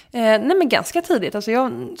 Nej, men ganska tidigt. Alltså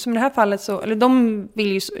som i det här fallet så, eller de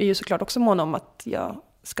vill ju såklart också måna om att jag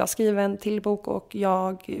ska skriva en till bok, och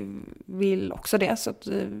jag vill också det. Så att,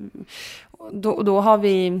 då har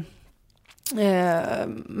vi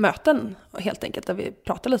möten helt enkelt där vi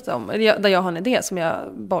pratar lite om, där jag har en idé som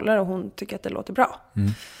jag bollar och hon tycker att det låter bra.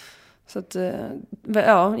 Så att,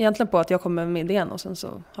 ja, egentligen på att jag kommer med idén och sen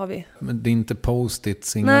så har vi... Men det är inte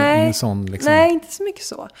post-its, ingen sån liksom? Nej, inte så mycket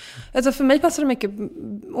så. Alltså för mig passar det mycket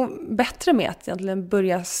bättre med att egentligen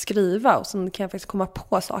börja skriva, och sen kan jag faktiskt komma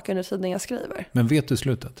på saker under tiden jag skriver. Men vet du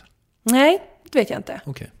slutet? Nej, det vet jag inte.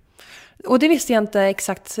 Okej. Och det visste jag inte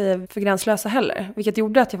exakt för Gränslösa heller. Vilket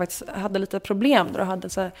gjorde att jag faktiskt hade lite problem då jag hade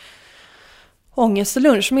så här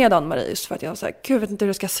ångestlunch med Ann-Marie, just för att jag var så här, gud, jag vet inte hur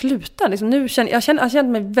det ska sluta. Liksom, nu jag kände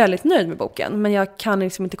mig väldigt nöjd med boken, men jag kan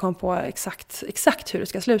liksom inte komma på exakt hur det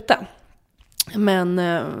ska sluta. Men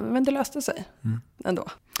det löste sig ändå.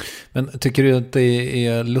 Men tycker du att det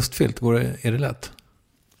är lustfyllt? Är det lätt?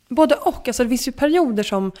 Både och. Alltså, det finns ju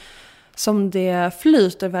perioder som det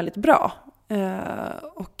flyter väldigt bra.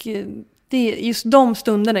 Och just de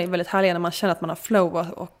stunderna är väldigt härliga när man känner att man har flow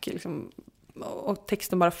och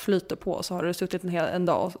texten bara flyter på, och så har du suttit en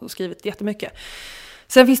dag och skrivit jättemycket.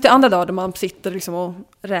 Sen finns det andra dagar där man sitter liksom och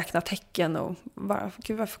räknar tecken och bara,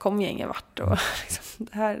 gud, varför kommer jag ingen vart? Och liksom,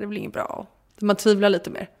 det blir inget bra. Man tvivlar lite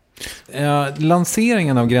mer.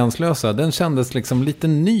 Lanseringen av Gränslösa, den kändes liksom lite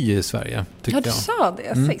ny i Sverige, tyckte jag. Ja, du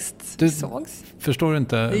sa det sist. Du sågs. Förstår du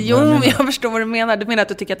inte? Jo, jag förstår vad du menar. Du menar att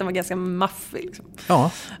du tycker att den var ganska maffig. Liksom.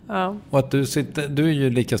 Ja. Och att du är ju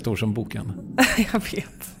lika stor som boken. Jag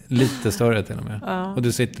vet. Lite större till och med. Ja. Och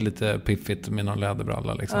du sitter lite piffigt med någon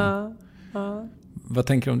läderbralla liksom. Ja. Vad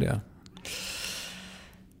tänker du om det?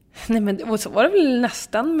 Nej, men och så var det väl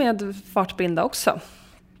nästan med Fartblinda också.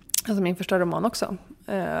 Alltså min första roman också.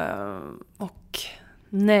 Och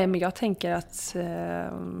nej, men jag tänker att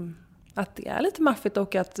det är lite maffigt,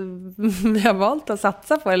 och att vi har valt att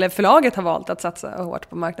satsa på, eller förlaget har valt att satsa hårt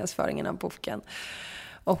på marknadsföringen av boken.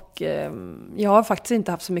 Och jag har faktiskt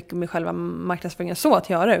inte haft så mycket med själva marknadsföringen så att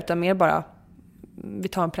göra, utan mer bara vi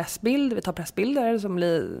tar en pressbild, vi tar pressbilder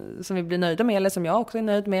som vi blir nöjda med, eller som jag också är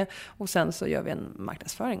nöjd med, och sen så gör vi en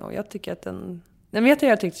marknadsföring, och jag tycker att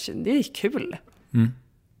jag tyckte det är kul.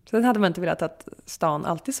 Sen hade man inte velat att stan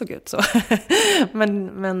alltid såg ut så.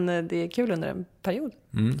 men det är kul under en period.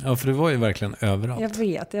 Ja, för det var ju verkligen överallt.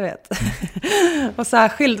 Jag vet. Och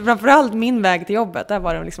särskilt, framförallt min väg till jobbet, där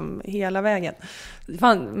var det liksom hela vägen.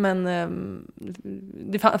 Men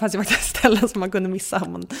det fanns ju faktiskt ställen som man kunde missa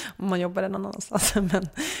om man jobbade någon annanstans. Men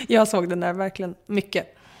jag såg den där verkligen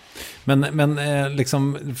mycket. Men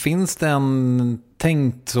liksom, finns det en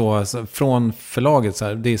tänkt så alltså, från förlaget så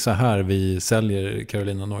här, det är så här vi säljer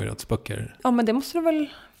Carolina Neuraths böcker? Ja, men det måste det väl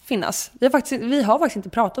finnas. Vi har faktiskt inte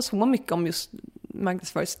pratat så mycket om just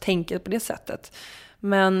marknadsföringstänket på det sättet.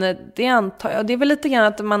 Men det är väl lite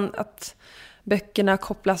grann att böckerna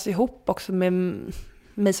kopplas ihop också med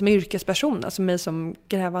mig som yrkesperson, alltså mig som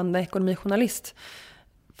grävande ekonomijournalist.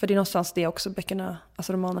 För det är någonstans det också böckerna,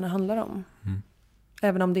 alltså romanerna handlar om.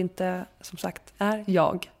 Även om det inte, som sagt, är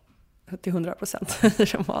jag till 100% i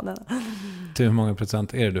romanerna. Till hur många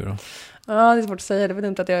procent är det du då? Ja, det är svårt att säga. Det vet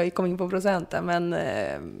inte att jag kom in på procenten. Men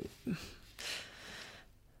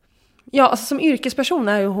ja, alltså som yrkesperson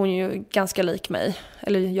är hon ju ganska lik mig.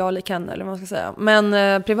 Eller jag lik henne, eller vad man ska säga.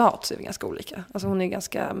 Men privat så är vi ganska olika. Alltså hon är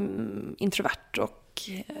ganska introvert och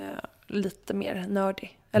lite mer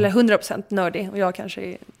nördig. Eller 100% nördig. Och jag kanske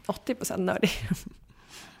är 80% nördig.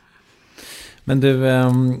 Men du,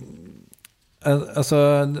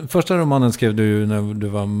 alltså första romanen skrev du när du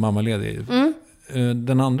var mammaledig.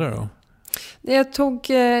 Den andra då? Jag tog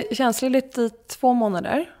tjänstledigt i 2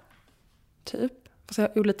 månader, typ. Så jag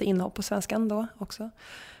gjorde lite inhopp på svenskan då också.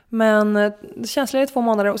 Men tjänstledigt 2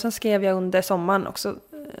 månader, och sen skrev jag under sommaren också,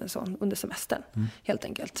 så, under semestern, helt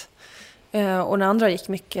enkelt. Och den andra gick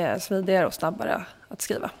mycket smidigare och snabbare att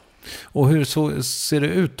skriva. Och hur ser det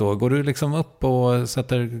ut då? Går du liksom upp och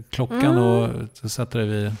sätter klockan och sätter dig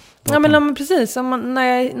vid datorn? Ja, men precis.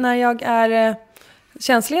 När jag är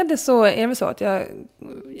tjänstledig så är det väl så att jag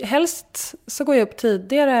helst så går jag upp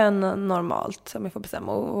tidigare än normalt, om jag får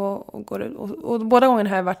bestämma. Och båda gångerna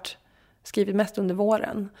har jag skrivit mest under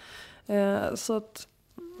våren. Så att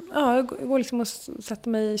ja, jag går liksom och sätter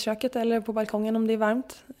mig i köket eller på balkongen om det är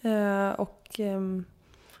varmt.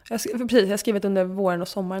 Jag har skrivit under våren och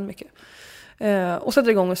sommaren mycket. Och sätter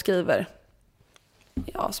igång och skriver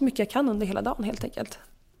så mycket jag kan under hela dagen helt enkelt.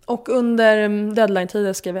 Och under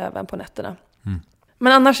deadline-tider skriver jag även på nätterna.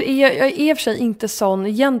 Men annars är jag i och för sig inte sån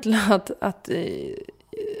egentligen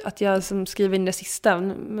att jag som skriver in det sista,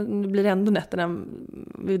 men det blir ändå nätterna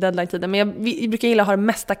vid deadline-tiden. Men vi brukar gilla att ha det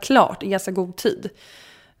mesta klart i ganska god tid.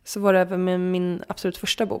 Så var det även med min absolut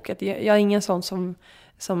första bok. Att jag är ingen sån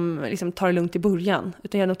som liksom tar det lugnt i början.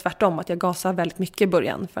 Utan jag är nog tvärtom, att jag gasar väldigt mycket i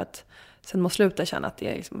början. För att sen mot slutet känna att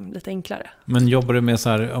det är liksom lite enklare. Men jobbar du med så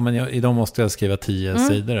här, idag måste jag skriva 10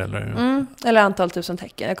 sidor eller? Eller antal 1000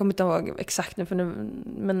 tecken. Jag kommer inte ihåg exakt nu,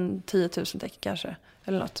 men 10 000 tecken kanske.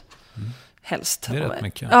 Eller något. Helst. Det är rätt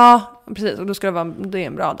mycket. Ja, precis. Och då ska det är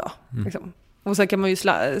en bra dag. Liksom. Och så kan man ju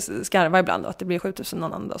skarva ibland då, att det blir 7000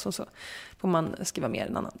 någon annan dag. Så får man skriva mer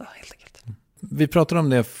en annan dag, helt enkelt. Vi pratade om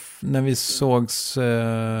det när vi sågs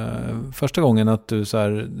första gången, att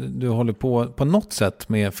du håller på något sätt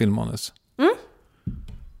med filmmanus.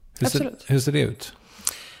 Hur ser det ut?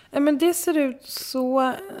 Men det ser ut så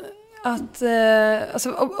att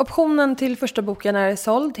alltså, optionen till första boken är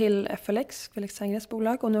såld till Felix Sandgrens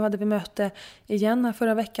bolag. Och nu hade vi möte igen här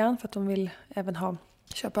förra veckan för att de vill även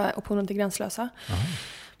köpa optionen till Gränslösa.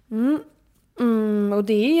 Och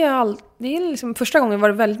det är liksom, första gången var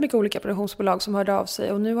det väldigt mycket olika produktionsbolag som hörde av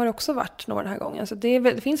sig. Och nu har det också varit några den här gången. Så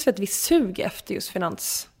det finns ett visst sug efter just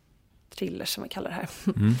finansthriller som vi kallar det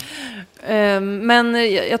här.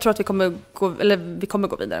 Men jag tror att vi kommer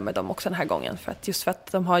gå vidare med dem också den här gången. För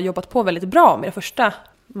att de har jobbat på väldigt bra med det första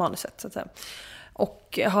manuset, så att säga.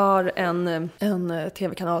 Och har en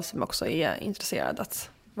tv-kanal som också är intresserad att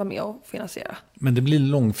vara med och finansiera. Men det blir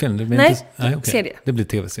långfilm? Det blir Nej, okay. serie. Det blir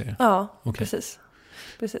tv-serie? Ja, okay.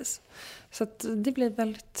 Precis. Så att det blir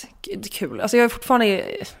väldigt kul. Alltså jag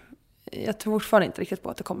tror fortfarande inte riktigt på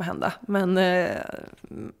att det kommer hända.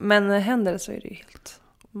 Men händer det så är det ju helt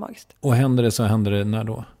magiskt. Och händer det så händer det när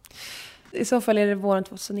då? I så fall är det våren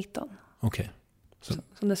 2019. Okej.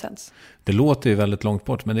 Som det sänds. Det låter ju väldigt långt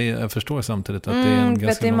bort, men jag förstår samtidigt att det är en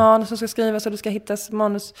ganska... Det är manus som ska skrivas och det ska hittas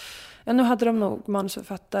manus. Ja, nu hade de nog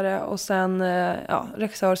manusförfattare och sen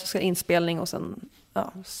regissör som ska inspelning och sen...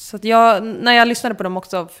 Ja. Så att när jag lyssnade på dem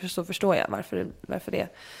också så förstår jag varför det.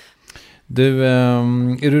 Du,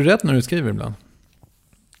 är du rädd när du skriver ibland?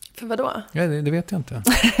 För vad då? Ja, det vet jag inte.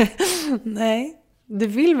 Nej. Du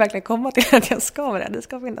vill verkligen komma till att jag ska vara det. Det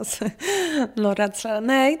ska finnas någon rädsla.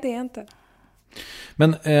 Nej, det är inte.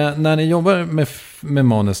 Men när ni jobbar med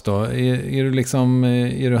manus då,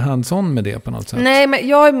 är du hands-on med det på något sätt? Nej, men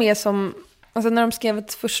jag är med som... Alltså när de skrev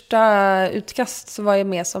ett första utkast så var jag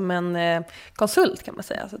med som en konsult, kan man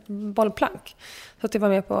säga. Alltså ett bollplank. Så att jag var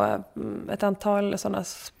med på ett antal sådana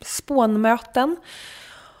spånmöten.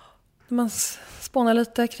 Man spånar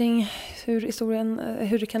lite kring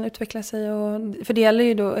hur det kan utveckla sig. För det gäller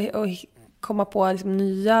ju då att komma på liksom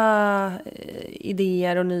nya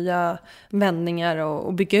idéer och nya vändningar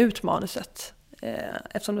och bygga ut manuset.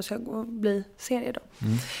 Eftersom det ska bli serie då.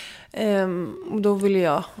 Och då vill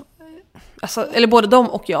jag... Alltså, eller både de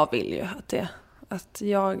och jag vill ju att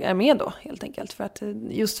jag är med då, helt enkelt. För att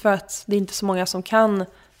det är inte så många som kan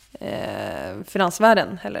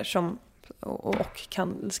finansvärlden heller och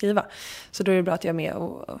kan skriva. Så då är det bra att jag är med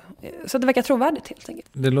så det verkar trovärdigt, helt enkelt.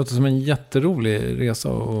 Det låter som en jätterolig resa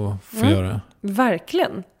att få göra.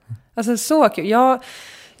 Verkligen. Alltså så kul.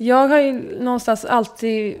 Jag har ju någonstans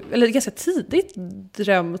alltid, eller ganska tidigt,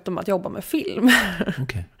 drömt om att jobba med film.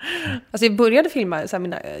 Okay. Alltså jag började filma,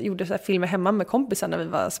 gjorde filmer hemma med kompisar när vi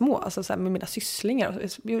var små. Alltså med mina sysslingar.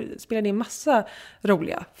 Jag spelade in massa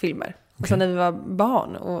roliga filmer. Okay. Alltså när vi var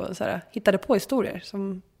barn och hittade på historier.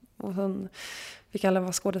 Och sen fick alla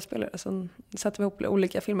vara skådespelare. Så satte vi ihop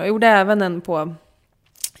olika filmer. Jag gjorde även en på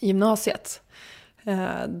gymnasiet.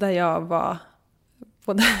 Där jag var...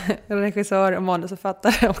 både regissör och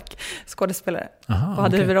manusförfattare och skådespelare. Aha, och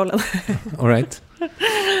hade huvudrollen. All right.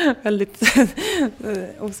 Väldigt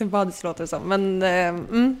osympatiskt låter det som.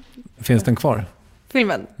 Men, finns den kvar?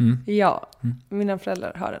 Filmen? Ja. Mina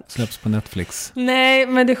föräldrar har den. Släpps på Netflix. Nej,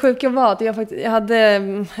 men det sjuka var att jag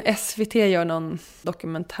hade SVT gör någon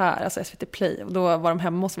dokumentär, alltså SVT Play, och då var de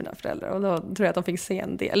hemma hos mina föräldrar och då tror jag att de fick se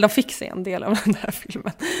en del av den här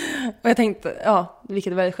filmen. Och jag tänkte,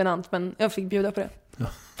 vilket är väldigt genant, men jag fick bjuda på det. Ja,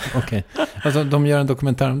 okej. Alltså de gör en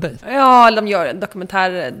dokumentär om dig? Ja, de gör en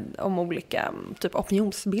dokumentär om olika typ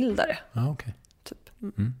opinionsbildare. Ja, okej. Typ.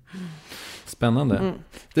 Spännande.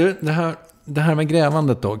 Du, det här med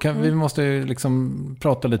grävandet då, vi måste ju liksom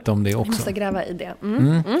prata lite om det också. Vi måste gräva i det.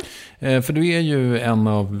 För du är ju en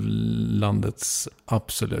av landets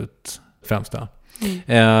absolut främsta.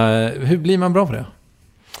 Hur blir man bra på det?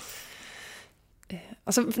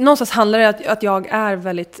 Alltså, någonstans handlar det om att jag är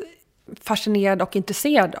väldigt fascinerad och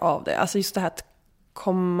intresserad av det. Alltså just det här att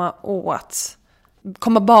komma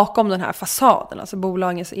bakom den här fasaden, alltså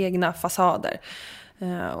bolagens egna fasader.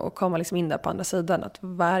 Och komma liksom in där på andra sidan. Att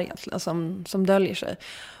vad är egentligen som döljer sig.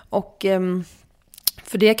 Och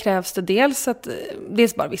för det krävs det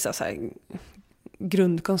dels bara vissa så här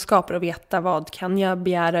grundkunskaper och veta vad kan jag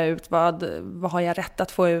begära ut, vad har jag rätt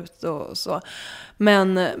att få ut och så.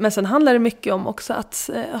 Men sen handlar det mycket om också att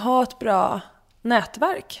ha ett bra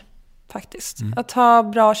nätverk faktiskt. Att ha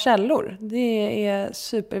bra källor, det är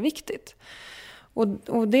superviktigt. Och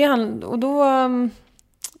då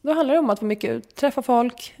handlar det om att få mycket träffa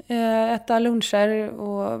folk, äta luncher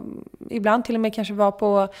och ibland till och med kanske vara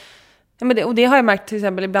på... Ja, men och det har jag märkt till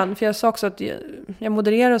exempel ibland, för jag sa också att jag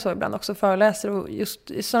modererar och så ibland också, föreläser, och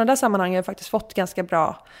just i sådana där sammanhang har jag faktiskt fått ganska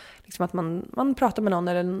bra, liksom att man pratar med någon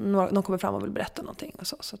eller någon kommer fram och vill berätta någonting och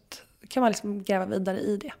så att kan man liksom gräva vidare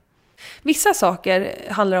i det. Vissa saker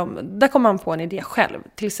handlar om, där kommer man på en idé själv.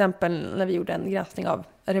 Till exempel när vi gjorde en granskning av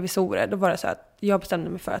revisorer, då var det så att jag bestämde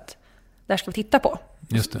mig för att där ska vi titta på.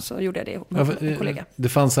 Just det. Så gjorde jag det med en kollega.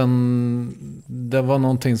 Det var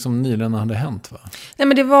någonting som nyligen hade hänt, va? Nej,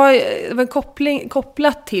 men det var en koppling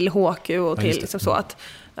kopplat till HQ och till liksom så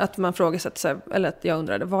att man frågade sig, eller att jag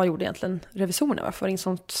undrade, vad gjorde egentligen revisorerna? Varför ingen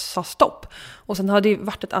som sa stopp? Och sen hade det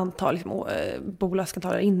varit ett antal liksom,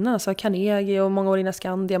 bolagsskandaler innan, så Carnegie och många år innan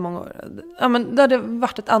Skandia, men det hade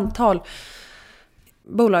varit ett antal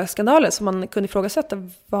bolagsskandaler som man kunde ifrågasätta,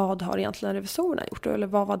 vad har egentligen revisorerna gjort, eller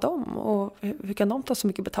vad var de, och hur kan de ta så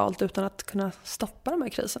mycket betalt utan att kunna stoppa de här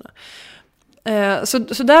kriserna.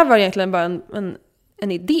 Så där var egentligen bara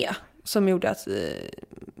en idé som gjorde att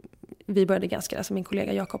vi började granska, alltså min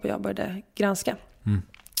kollega Jakob och jag började granska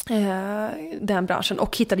den branschen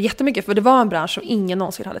och hittade jättemycket, för det var en bransch som ingen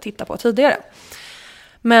någonsin hade tittat på tidigare.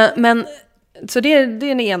 Men så det är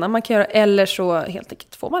den ena man kan göra, eller så helt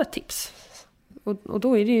enkelt får man ett tips. Och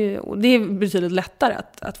då är det ju, och det är betydligt lättare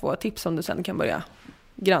att få tips som du sen kan börja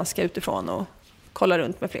granska utifrån och kolla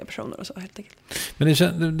runt med fler personer och så helt enkelt.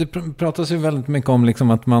 Men det pratas ju väldigt mycket om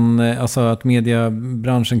liksom att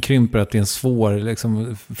mediebranschen krymper, att det är en svår,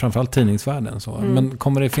 liksom, framförallt tidningsvärlden. Så. Men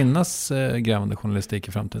kommer det finnas grävande journalistik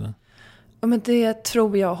i framtiden? Ja, men det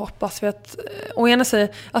tror jag och hoppas. För att, å ena sidan,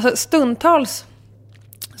 alltså stundtals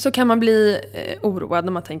så kan man bli oroad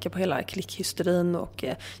när man tänker på hela klickhysterin och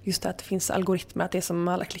just det att det finns algoritmer, att det som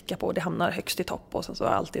alla klickar på, det hamnar högst i topp och sen så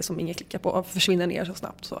allt det som ingen klickar på försvinner ner så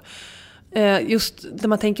snabbt. Så. Just när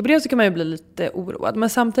man tänker på det så kan man ju bli lite oroad. Men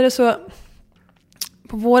samtidigt så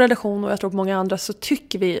på vår redaktion och jag tror på många andra så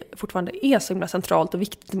tycker vi fortfarande är så himla centralt och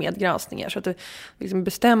viktigt med granskningar, så att vi liksom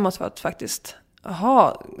bestämmer oss för att faktiskt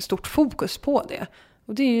ha stort fokus på det.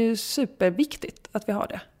 Och det är ju superviktigt att vi har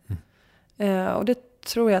det. Och det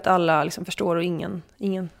tror jag att alla liksom förstår och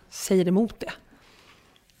ingen säger emot det.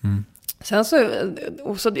 Sen så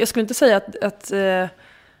jag skulle inte säga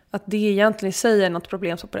att det egentligen i sig är något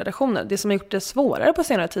problem på redaktioner. Det som har gjort det svårare på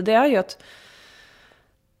senare tid, det är ju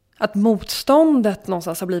att motståndet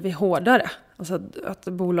någonstans har blivit hårdare. Alltså att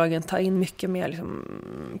bolagen tar in mycket mer liksom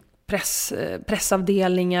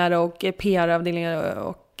pressavdelningar och PR-avdelningar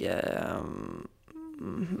och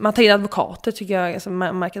man tar in advokater, tycker jag. Alltså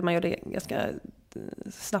man märker att man gör det ganska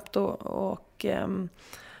snabbt och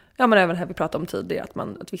men även här vi pratade om tidigare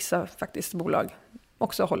att vissa faktiskt bolag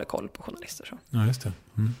också håller koll på journalister. Så. Ja, just det.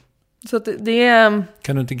 Så att det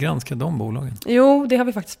kan du inte granska de bolagen? Jo, det har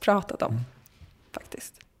vi faktiskt pratat om.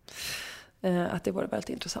 Faktiskt. Att det vore väldigt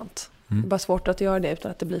intressant. Det är bara svårt att göra det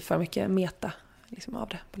utan att det blir för mycket meta liksom, av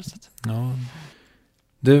det på något sätt. Ja.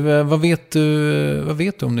 Du, vad vet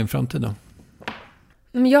du om din framtid då?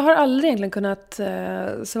 Jag har aldrig egentligen kunnat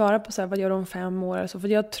svara på så här, vad gör du om 5 år? Så, för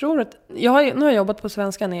jag tror att nu har jag jobbat på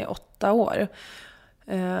Svenskan i 8 år.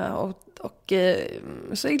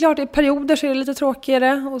 Så är det klart, i perioder så är det lite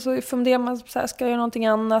tråkigare. Och så funderar man så här, ska jag göra någonting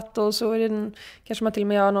annat? Och så är det kanske man till och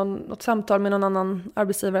med gör något samtal med någon annan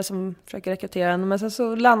arbetsgivare som försöker rekrytera en. Men sen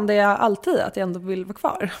så landar jag alltid att jag ändå vill vara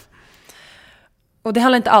kvar. Och det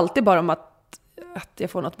handlar inte alltid bara om att jag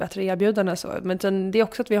får något bättre erbjudande. Så. Men det är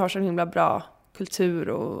också att vi har så himla bra kultur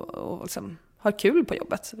och liksom har kul på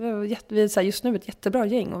jobbet. Vi är just nu ett jättebra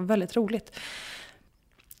gäng och väldigt roligt.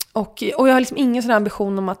 Och jag har liksom ingen sån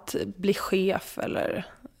ambition om att bli chef eller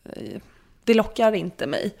det lockar inte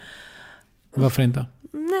mig. Varför inte?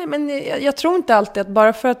 Nej, men jag tror inte alltid att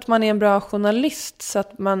bara för att man är en bra journalist så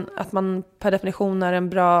att man per definition är en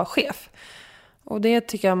bra chef. Och det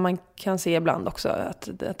tycker jag man kan se ibland också att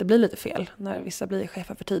det blir lite fel när vissa blir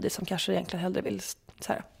chefer för tidigt som kanske egentligen hellre vill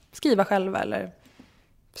så här, skriva själva eller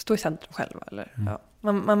stå i centrum själva. Eller,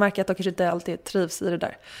 man märker att de kanske inte alltid trivs i det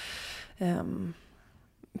där.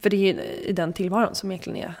 För det är i den tillvaron som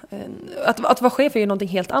egentligen är... Att vara chef är ju någonting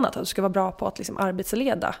helt annat. Att du ska vara bra på att liksom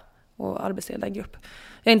arbetsleda och arbetsleda en grupp.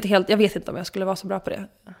 Jag vet inte om jag skulle vara så bra på det.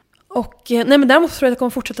 Och nej, men däremot tror jag att jag kommer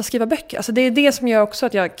fortsätta skriva böcker. Alltså det är det som gör också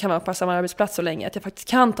att jag kan vara på samma arbetsplats så länge. Att jag faktiskt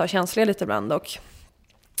kan ta tjänstledigt ibland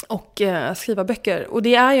och skriva böcker. Och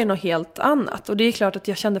det är ju något helt annat. Och det är klart att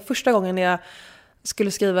jag kände första gången när jag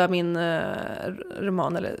skulle skriva min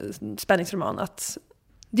roman eller spänningsroman att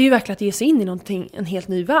det är ju verkligen att ge sig in i en helt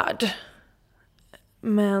ny värld.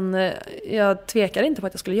 Men jag tvekade inte på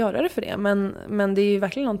att jag skulle göra det för det. Men det är ju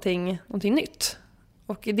verkligen någonting nytt.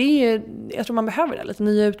 Och det är ju, jag tror man behöver det, lite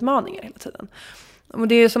nya utmaningar hela tiden. Och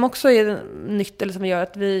det som också är nytt, eller som gör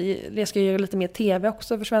att vi ska göra lite mer tv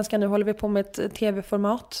också för svenska. Nu håller vi på med ett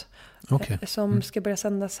tv-format som ska börja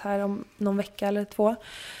sändas här om någon vecka eller 2.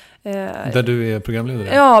 Där du är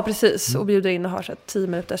programledare? Ja, precis. Och bjuder in och har så 10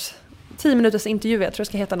 minuters intervju. Jag tror det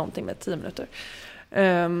ska heta någonting med 10 minuter.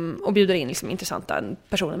 Och bjuder in liksom intressanta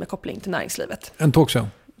personer med koppling till näringslivet. En talkshow?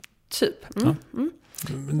 Typ. Ja.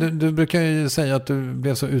 Du brukar ju säga att du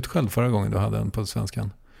blev så utskälld förra gången du hade en på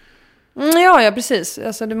svenskan. Ja, precis.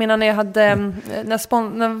 Alltså, du menar när jag hade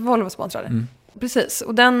när Volvo sponsrade. Precis.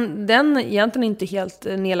 Och den är egentligen inte helt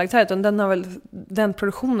nedlagd här, utan den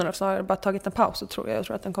produktionen har bara tagit en paus, och jag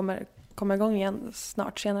tror att den kommer igång igen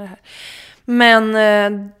snart senare här. Men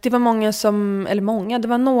det var det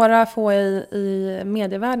var några få i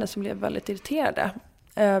medievärlden som blev väldigt irriterade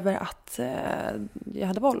över att jag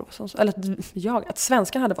hade Volvo att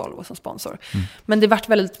svenskan hade Volvo som sponsor. Men det vart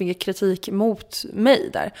väldigt mycket kritik mot mig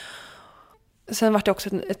där. Sen var det också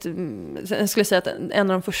jag skulle säga att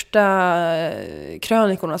en av de första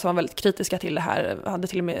krönikorna som var väldigt kritiska till det här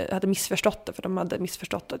hade missförstått det, för de hade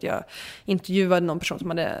missförstått att jag intervjuade någon person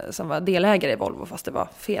som var delägare i Volvo, fast det var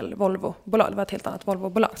fel Volvo-bolag. Det var ett helt annat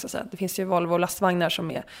Volvo-bolag, så att säga. Det finns ju Volvo lastvagnar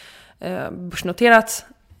som är börsnoterat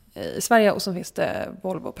i Sverige, och så finns det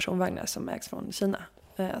Volvo personvagnar som ägs från Kina,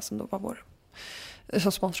 som då var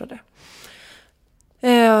som sponsrade.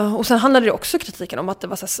 Och sen handlade det också kritiken om att det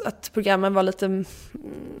var att programmen var lite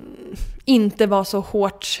inte var så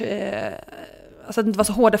hårt, alltså att det inte var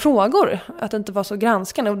så hårda frågor, att det inte var så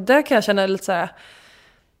granskande. Och där kan jag känna lite så här,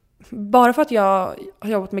 bara för att jag har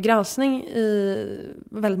jobbat med granskning i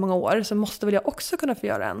väldigt många år, så måste väl jag också kunna få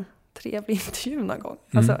göra en trevlig intervju någon gång.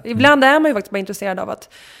 Alltså, ibland är man ju faktiskt bara intresserad av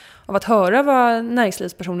att höra vad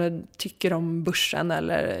näringslivspersoner tycker om börsen,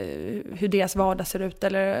 eller hur deras vardag ser ut,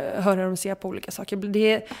 eller höra hur de ser på olika saker.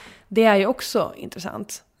 Det är ju också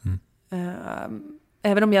intressant.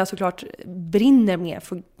 Även om jag såklart brinner mer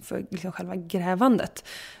för liksom själva grävandet,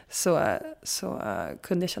 så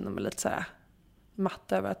kunde jag känna mig lite så här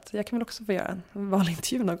matt över att jag kan väl också få göra en vanlig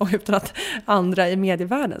intervju någon gång utan att andra i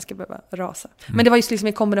medievärlden ska behöva rasa. Men det var just liksom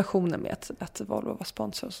i kombinationen med att Volvo var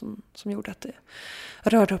sponsor som gjorde att det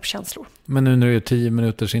rörde upp känslor. Men nu när det är 10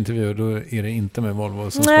 minuters intervju, då är det inte med Volvo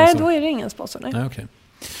som sponsor? Nej, då är det ingen sponsor. Nej, okay.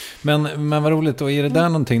 Men vad roligt, och är det där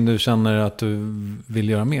någonting du känner att du vill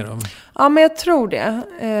göra mer av? Ja, men jag tror det.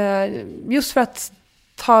 Just för att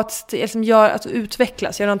att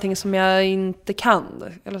utvecklas, göra någonting som jag inte kan,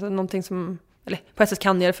 eller någonting som, eller på ett sätt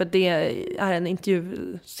kan jag, för det är en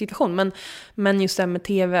intervjusituation, men just det med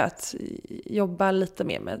tv, att jobba lite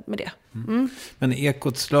mer med det. Men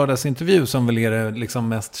Ekots lördagsintervju, som väl är det liksom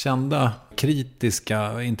mest kända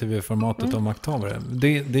kritiska intervjuformatet om makthavare,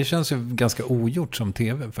 det känns ju ganska ogjort som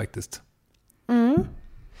tv faktiskt.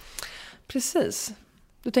 Precis.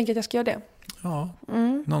 Du tänker att jag ska göra det? Ja,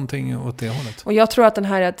 någonting åt det hållet. Och jag tror att den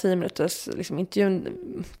här 10 minuters liksom intervjun,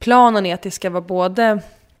 planen är att det ska vara den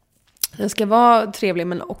ska vara trevlig,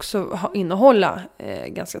 men också innehålla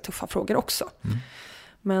ganska tuffa frågor också.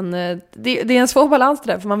 Men det är en svår balans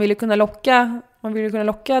där, för man vill ju kunna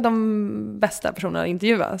locka de bästa personerna att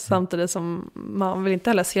intervjua, samtidigt som man vill inte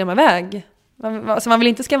heller skrämma iväg. Man vill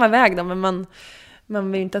inte skrämma iväg dem, men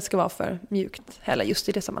man vill inte att det ska vara för mjukt heller just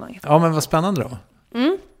i det sammanhanget. Ja, men vad spännande då.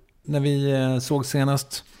 När vi såg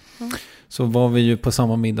senast så var vi ju på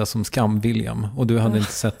samma middag som Skam-William, och du hade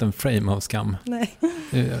inte sett en frame av Skam. Nej.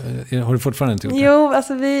 Har du fortfarande inte gjort det? Jo,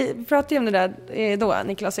 alltså vi pratade ju om det där då,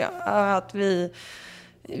 Niklas och jag, att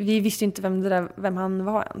vi visste ju inte vem han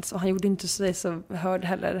var ens, och han gjorde inte sig så hörd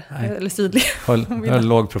heller. Nej. Eller sydlig. Höll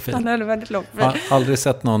låg profil. Han höll väldigt låg profil. Jag har aldrig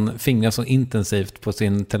sett någon fingra så intensivt på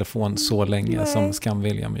sin telefon så länge som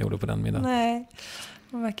Skam-William gjorde på den middagen. Nej.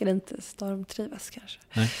 Man verkar inte stormtrivas kanske.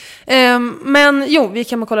 Men vi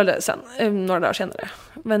kan kolla det sen, några dagar senare.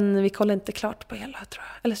 Men vi kollade inte klart på hela, tror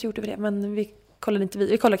jag. Eller så gjorde vi det, men vi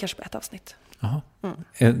kollade kanske på ett avsnitt. Jaha.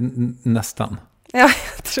 Nästan. Ja,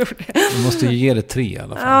 jag tror det. Du måste ju ge det 3 i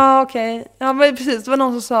alla fall. Ja, okej. Ja, men precis. Det var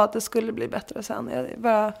någon som sa att det skulle bli bättre sen.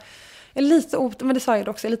 Jag är lite men det sa jag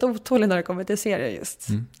också. Jag är lite otålig när det kommer till serier just.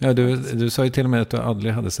 Ja, du sa ju till och med att du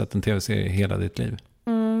aldrig hade sett en tv-serie i hela ditt liv.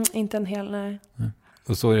 Inte en hel, nej.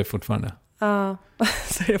 Och så är det fortfarande. Ja,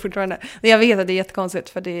 så är det fortfarande. Jag vet att det är jättekonstigt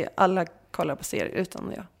för alla kollar på serier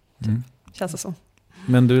utan jag. Känns det som.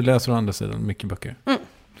 Men du läser å andra sidan mycket böcker.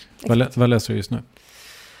 Vad läser du just nu?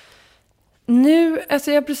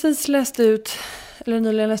 Jag har precis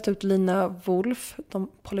nyligen läst ut Lina Wolf,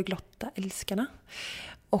 De polyglotta älskarna.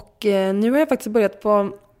 Och nu har jag faktiskt börjat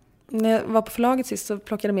när jag var på förlaget sist så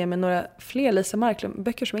plockade jag med mig några fler Lisa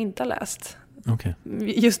Marklund-böcker som jag inte har läst. Okay.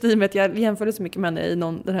 Just i och med att jag jämförde så mycket med henne i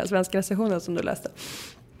den här svenska recensionen som du läste.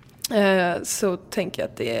 Så tänker jag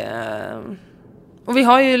att det är... Och vi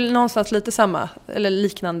har ju någonstans lite samma eller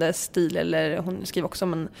liknande stil. Eller hon skriver också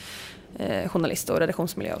om en journalist och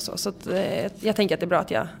redaktionsmiljö och så. Så att, jag tänker att det är bra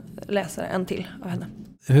att jag läser en till av henne.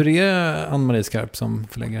 Hur är Ann-Marie Skarp som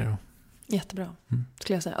förläggare då? Jättebra,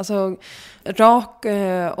 skulle jag säga. Alltså rak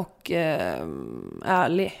och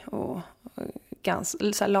ärlig och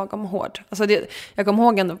ganska så här, lagom hård. Alltså jag kommer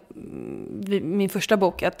ihåg ändå, min första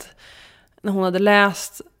bok att när hon hade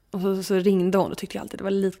läst och så ringde hon och tyckte jag alltid det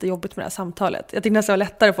var lite jobbigt med det här samtalet. Jag tyckte nästan det var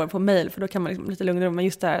lättare att få det på mejl för då kan man liksom lite lugnare, men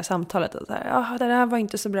just det här samtalet att det här var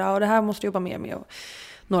inte så bra och det här måste jag jobba mer med och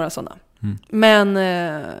några sådana.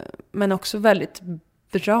 Men också väldigt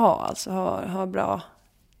bra, alltså ha bra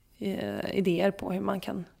idéer på hur man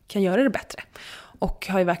kan göra det bättre. Och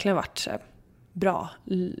har ju verkligen varit bra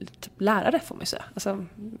lärare får man säga. Alltså,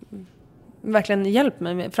 verkligen hjälpt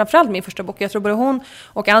mig med, framförallt min första bok. Jag tror både hon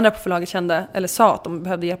och andra på förlaget sa att de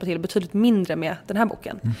behövde hjälpa till betydligt mindre med den här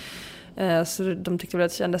boken. Så de tyckte väl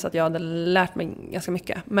att det kändes att jag hade lärt mig ganska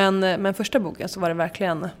mycket. Men första boken så var det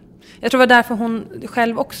verkligen... Jag tror det var därför hon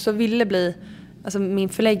själv också ville bli... Alltså min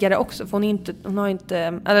förläggare också. För hon har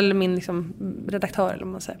inte... Eller min liksom redaktör eller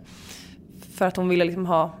vad man säger. För att hon ville liksom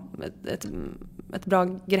ha ett bra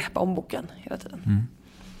grepp om boken hela tiden.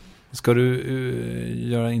 Ska du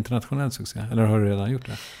göra internationell succé? Eller har du redan gjort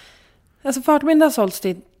det? Alltså Fartblinda har sålts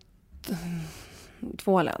till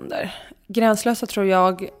 2 länder. Gränslösa tror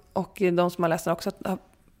jag och de som har läst den också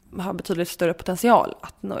har betydligt större potential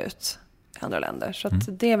att nå ut i andra länder. Så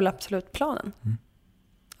att det är väl absolut planen.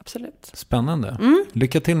 Absolut. Spännande.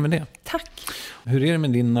 Lycka till med det. Tack. Hur är det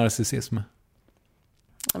med din narcissism?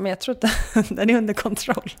 Men jag tror att den är under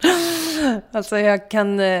kontroll. Alltså jag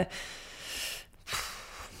kan... Nej,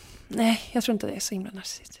 jag tror inte det är så himla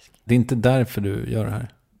narcissistisk. Det är inte därför du gör det här?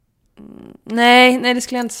 Nej, det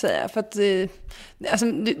skulle jag inte säga. För att,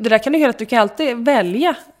 alltså, det där kan du göra att du kan alltid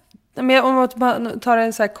välja. Men om man tar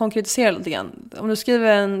det så här konkretiserar lite grann. Om du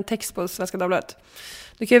skriver en text på Svenska Dagbladet.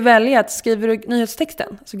 Du kan ju välja att skriver du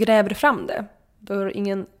nyhetstexten så gräver du fram det. Då har du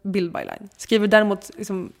ingen bild byline. Skriver du däremot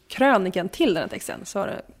liksom krönikan till den här texten så har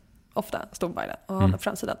du ofta stor byline och har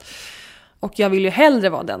framsidan. Och jag vill ju hellre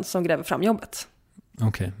vara den som gräver fram jobbet.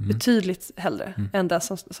 Okay. Betydligt hellre än den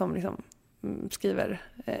som liksom, skriver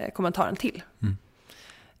kommentaren till.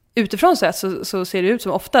 Utifrån så ser det ut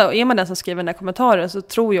som ofta, är man den som skriver den här kommentaren så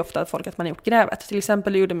tror ju ofta att folk att man har gjort grävet. Till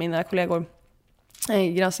exempel gjorde mina kollegor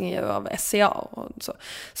granskning av SCA och så.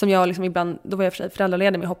 Som jag liksom ibland, då var jag för sig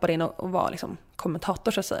föräldraledig men hoppade in och var liksom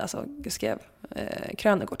kommentator så att säga. Så skrev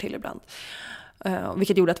krönikor till ibland.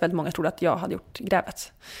 Vilket gjorde att väldigt många trodde att jag hade gjort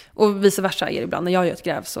grävet. Och vice versa är det ibland. När jag gör ett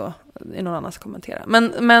gräv så är det någon annan som kommenterar.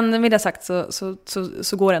 Men med det sagt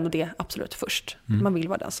så går ändå det absolut först. Man vill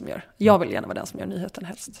vara den som gör. Jag vill gärna vara den som gör nyheten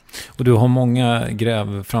helst. Och du har många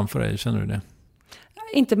gräv framför dig, känner du det?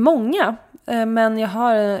 Inte många, men jag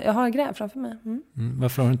har gräv framför mig.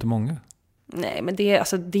 Varför har du inte många? Nej, men det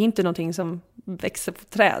är inte någonting som växer på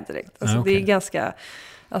träd direkt. Alltså, det är ganska...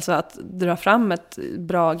 Alltså att dra fram ett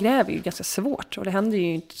bra gräv är ju ganska svårt. Och det händer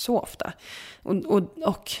ju inte så ofta.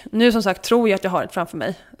 Och nu som sagt tror jag att jag har ett framför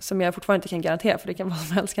mig. Som jag fortfarande inte kan garantera. För det kan vara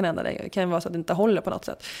som helst kan hända. Det kan vara så att det inte håller på något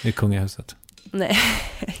sätt. Det är kungahuset. Nej.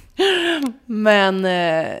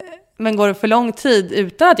 Men går det för lång tid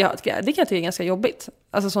utan att jag har ett gräv. Det kan jag tycka är ganska jobbigt.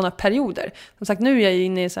 Alltså sådana perioder. Som sagt nu är jag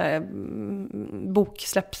inne i så här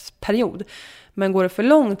boksläppsperiod. Men går det för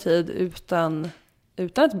lång tid utan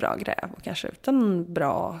ett bra gräv och kanske utan en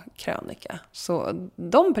bra krönika. Så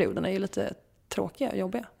de perioderna är ju lite tråkiga och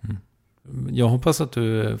jobbiga. Jag hoppas att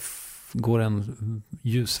du går en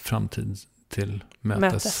ljus framtid till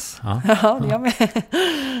mötes. Ja, jag med.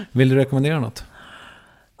 Vill du rekommendera något?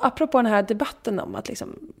 Apropå den här debatten om att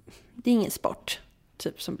liksom, det är ingen sport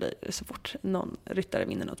typ som blir så fort någon ryttare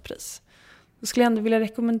vinner något pris. Då skulle jag ändå vilja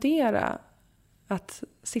rekommendera att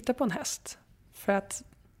sitta på en häst för att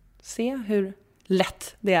se hur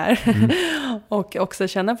lätt det är. Och också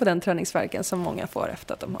känna på den träningsverken som många får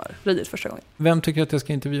efter att de har ridit första gången. Vem tycker att jag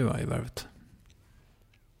ska intervjua i Värvet?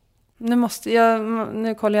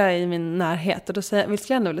 Nu kollar jag i min närhet och då skulle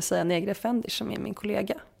jag ändå vilja säga Negre Fendi som är min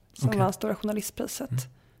kollega som vann Stora journalistpriset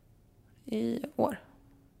i år.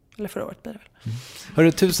 Eller förra året blir det väl.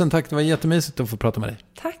 Hörru, tusen tack. Det var jättemysigt att få prata med dig.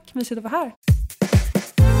 Tack, mysigt att vara här.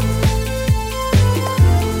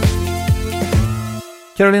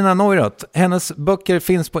 Carolina Neurath, hennes böcker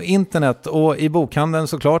finns på internet och i bokhandeln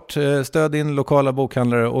såklart. Stöd din lokala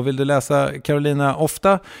bokhandlare, och vill du läsa Carolina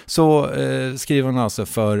ofta så skriver hon alltså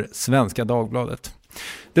för Svenska Dagbladet.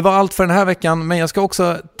 Det var allt för den här veckan, men jag ska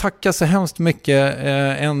också tacka så hemskt mycket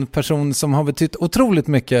en person som har betytt otroligt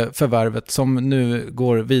mycket för Värvet, som nu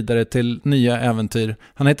går vidare till nya äventyr.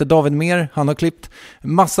 Han heter David Mer, han har klippt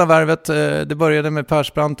massa Värvet. Det började med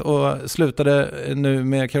Persbrandt och slutade nu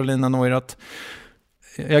med Carolina Neurath.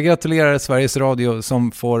 Jag gratulerar Sveriges Radio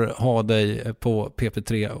som får ha dig på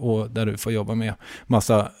PP3 och där du får jobba med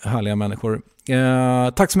massa härliga människor.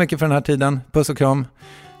 Tack så mycket för den här tiden. Puss och kram.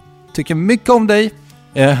 Tycker mycket om dig.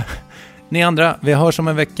 Ni andra, vi hörs om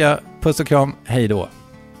en vecka. Puss och kram. Hej då.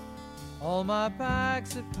 All my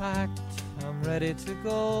bags are packed, I'm ready to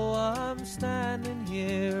go. I'm standing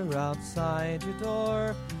here outside your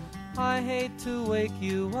door. I hate to wake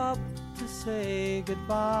you up to say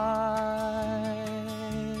goodbye,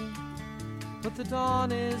 but the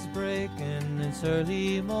dawn is breaking, it's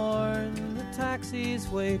early morn. The taxi's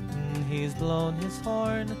waiting, he's blown his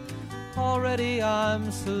horn. Already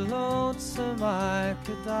I'm so lonesome I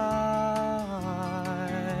could die.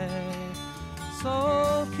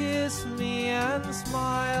 So kiss me and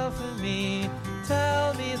smile for me,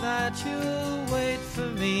 tell me that you'll wait for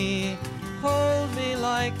me. Hold me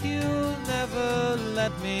like you'll never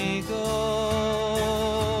let me go.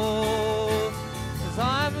 'Cause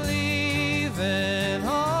I'm leaving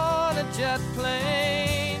on a jet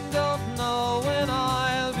plane, don't know when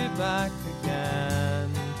I'll be back again.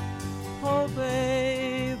 Oh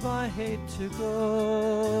babe, I hate to go.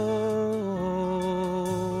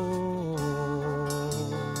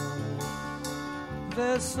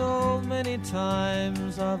 There's so many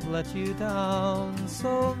times I've let you down,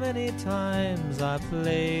 so many times I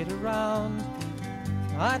played around.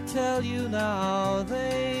 I tell you now,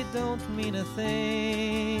 they don't mean a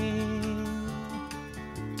thing.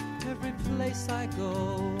 Every place I go,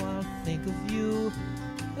 I'll think of you.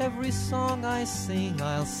 Every song I sing,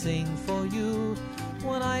 I'll sing for you.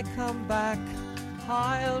 When I come back,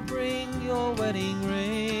 I'll bring your wedding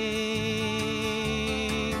ring.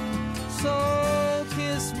 So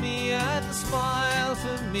kiss me and smile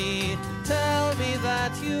for me, tell me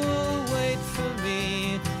that you'll wait for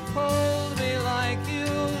me. Hold me like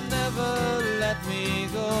you'll never let me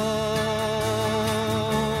go.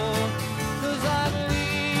 'Cause I'm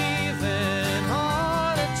leaving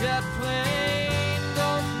on a jet plane,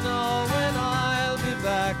 don't know when I'll be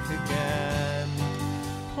back again.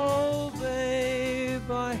 Oh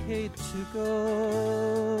babe, I hate to go.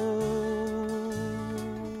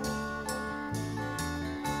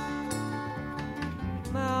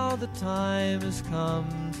 Now the time has come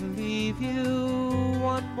to leave you.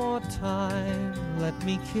 One more time, let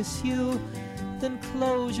me kiss you. Then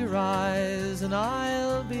close your eyes and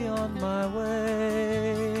I'll be on my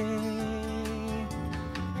way.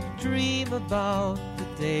 Dream about the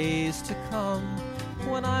days to come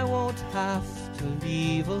when I won't have to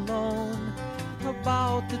leave alone.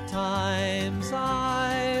 About the times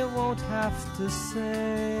I won't have to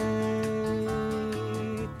say.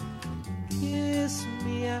 Kiss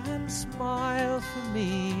me and smile for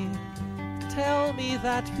me, tell me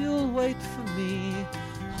that you'll wait for me.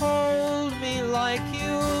 Hold me like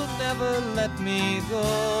you'll never let me go.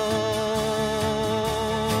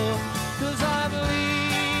 'Cause I'm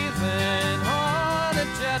leaving on a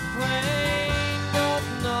jet plane, don't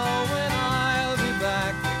know when I'll be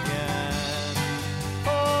back again.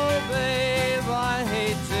 Oh babe, I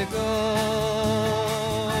hate to go.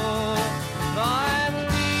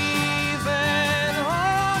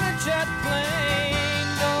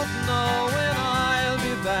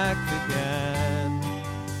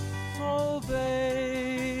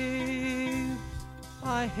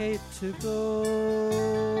 I hate to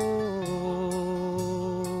go.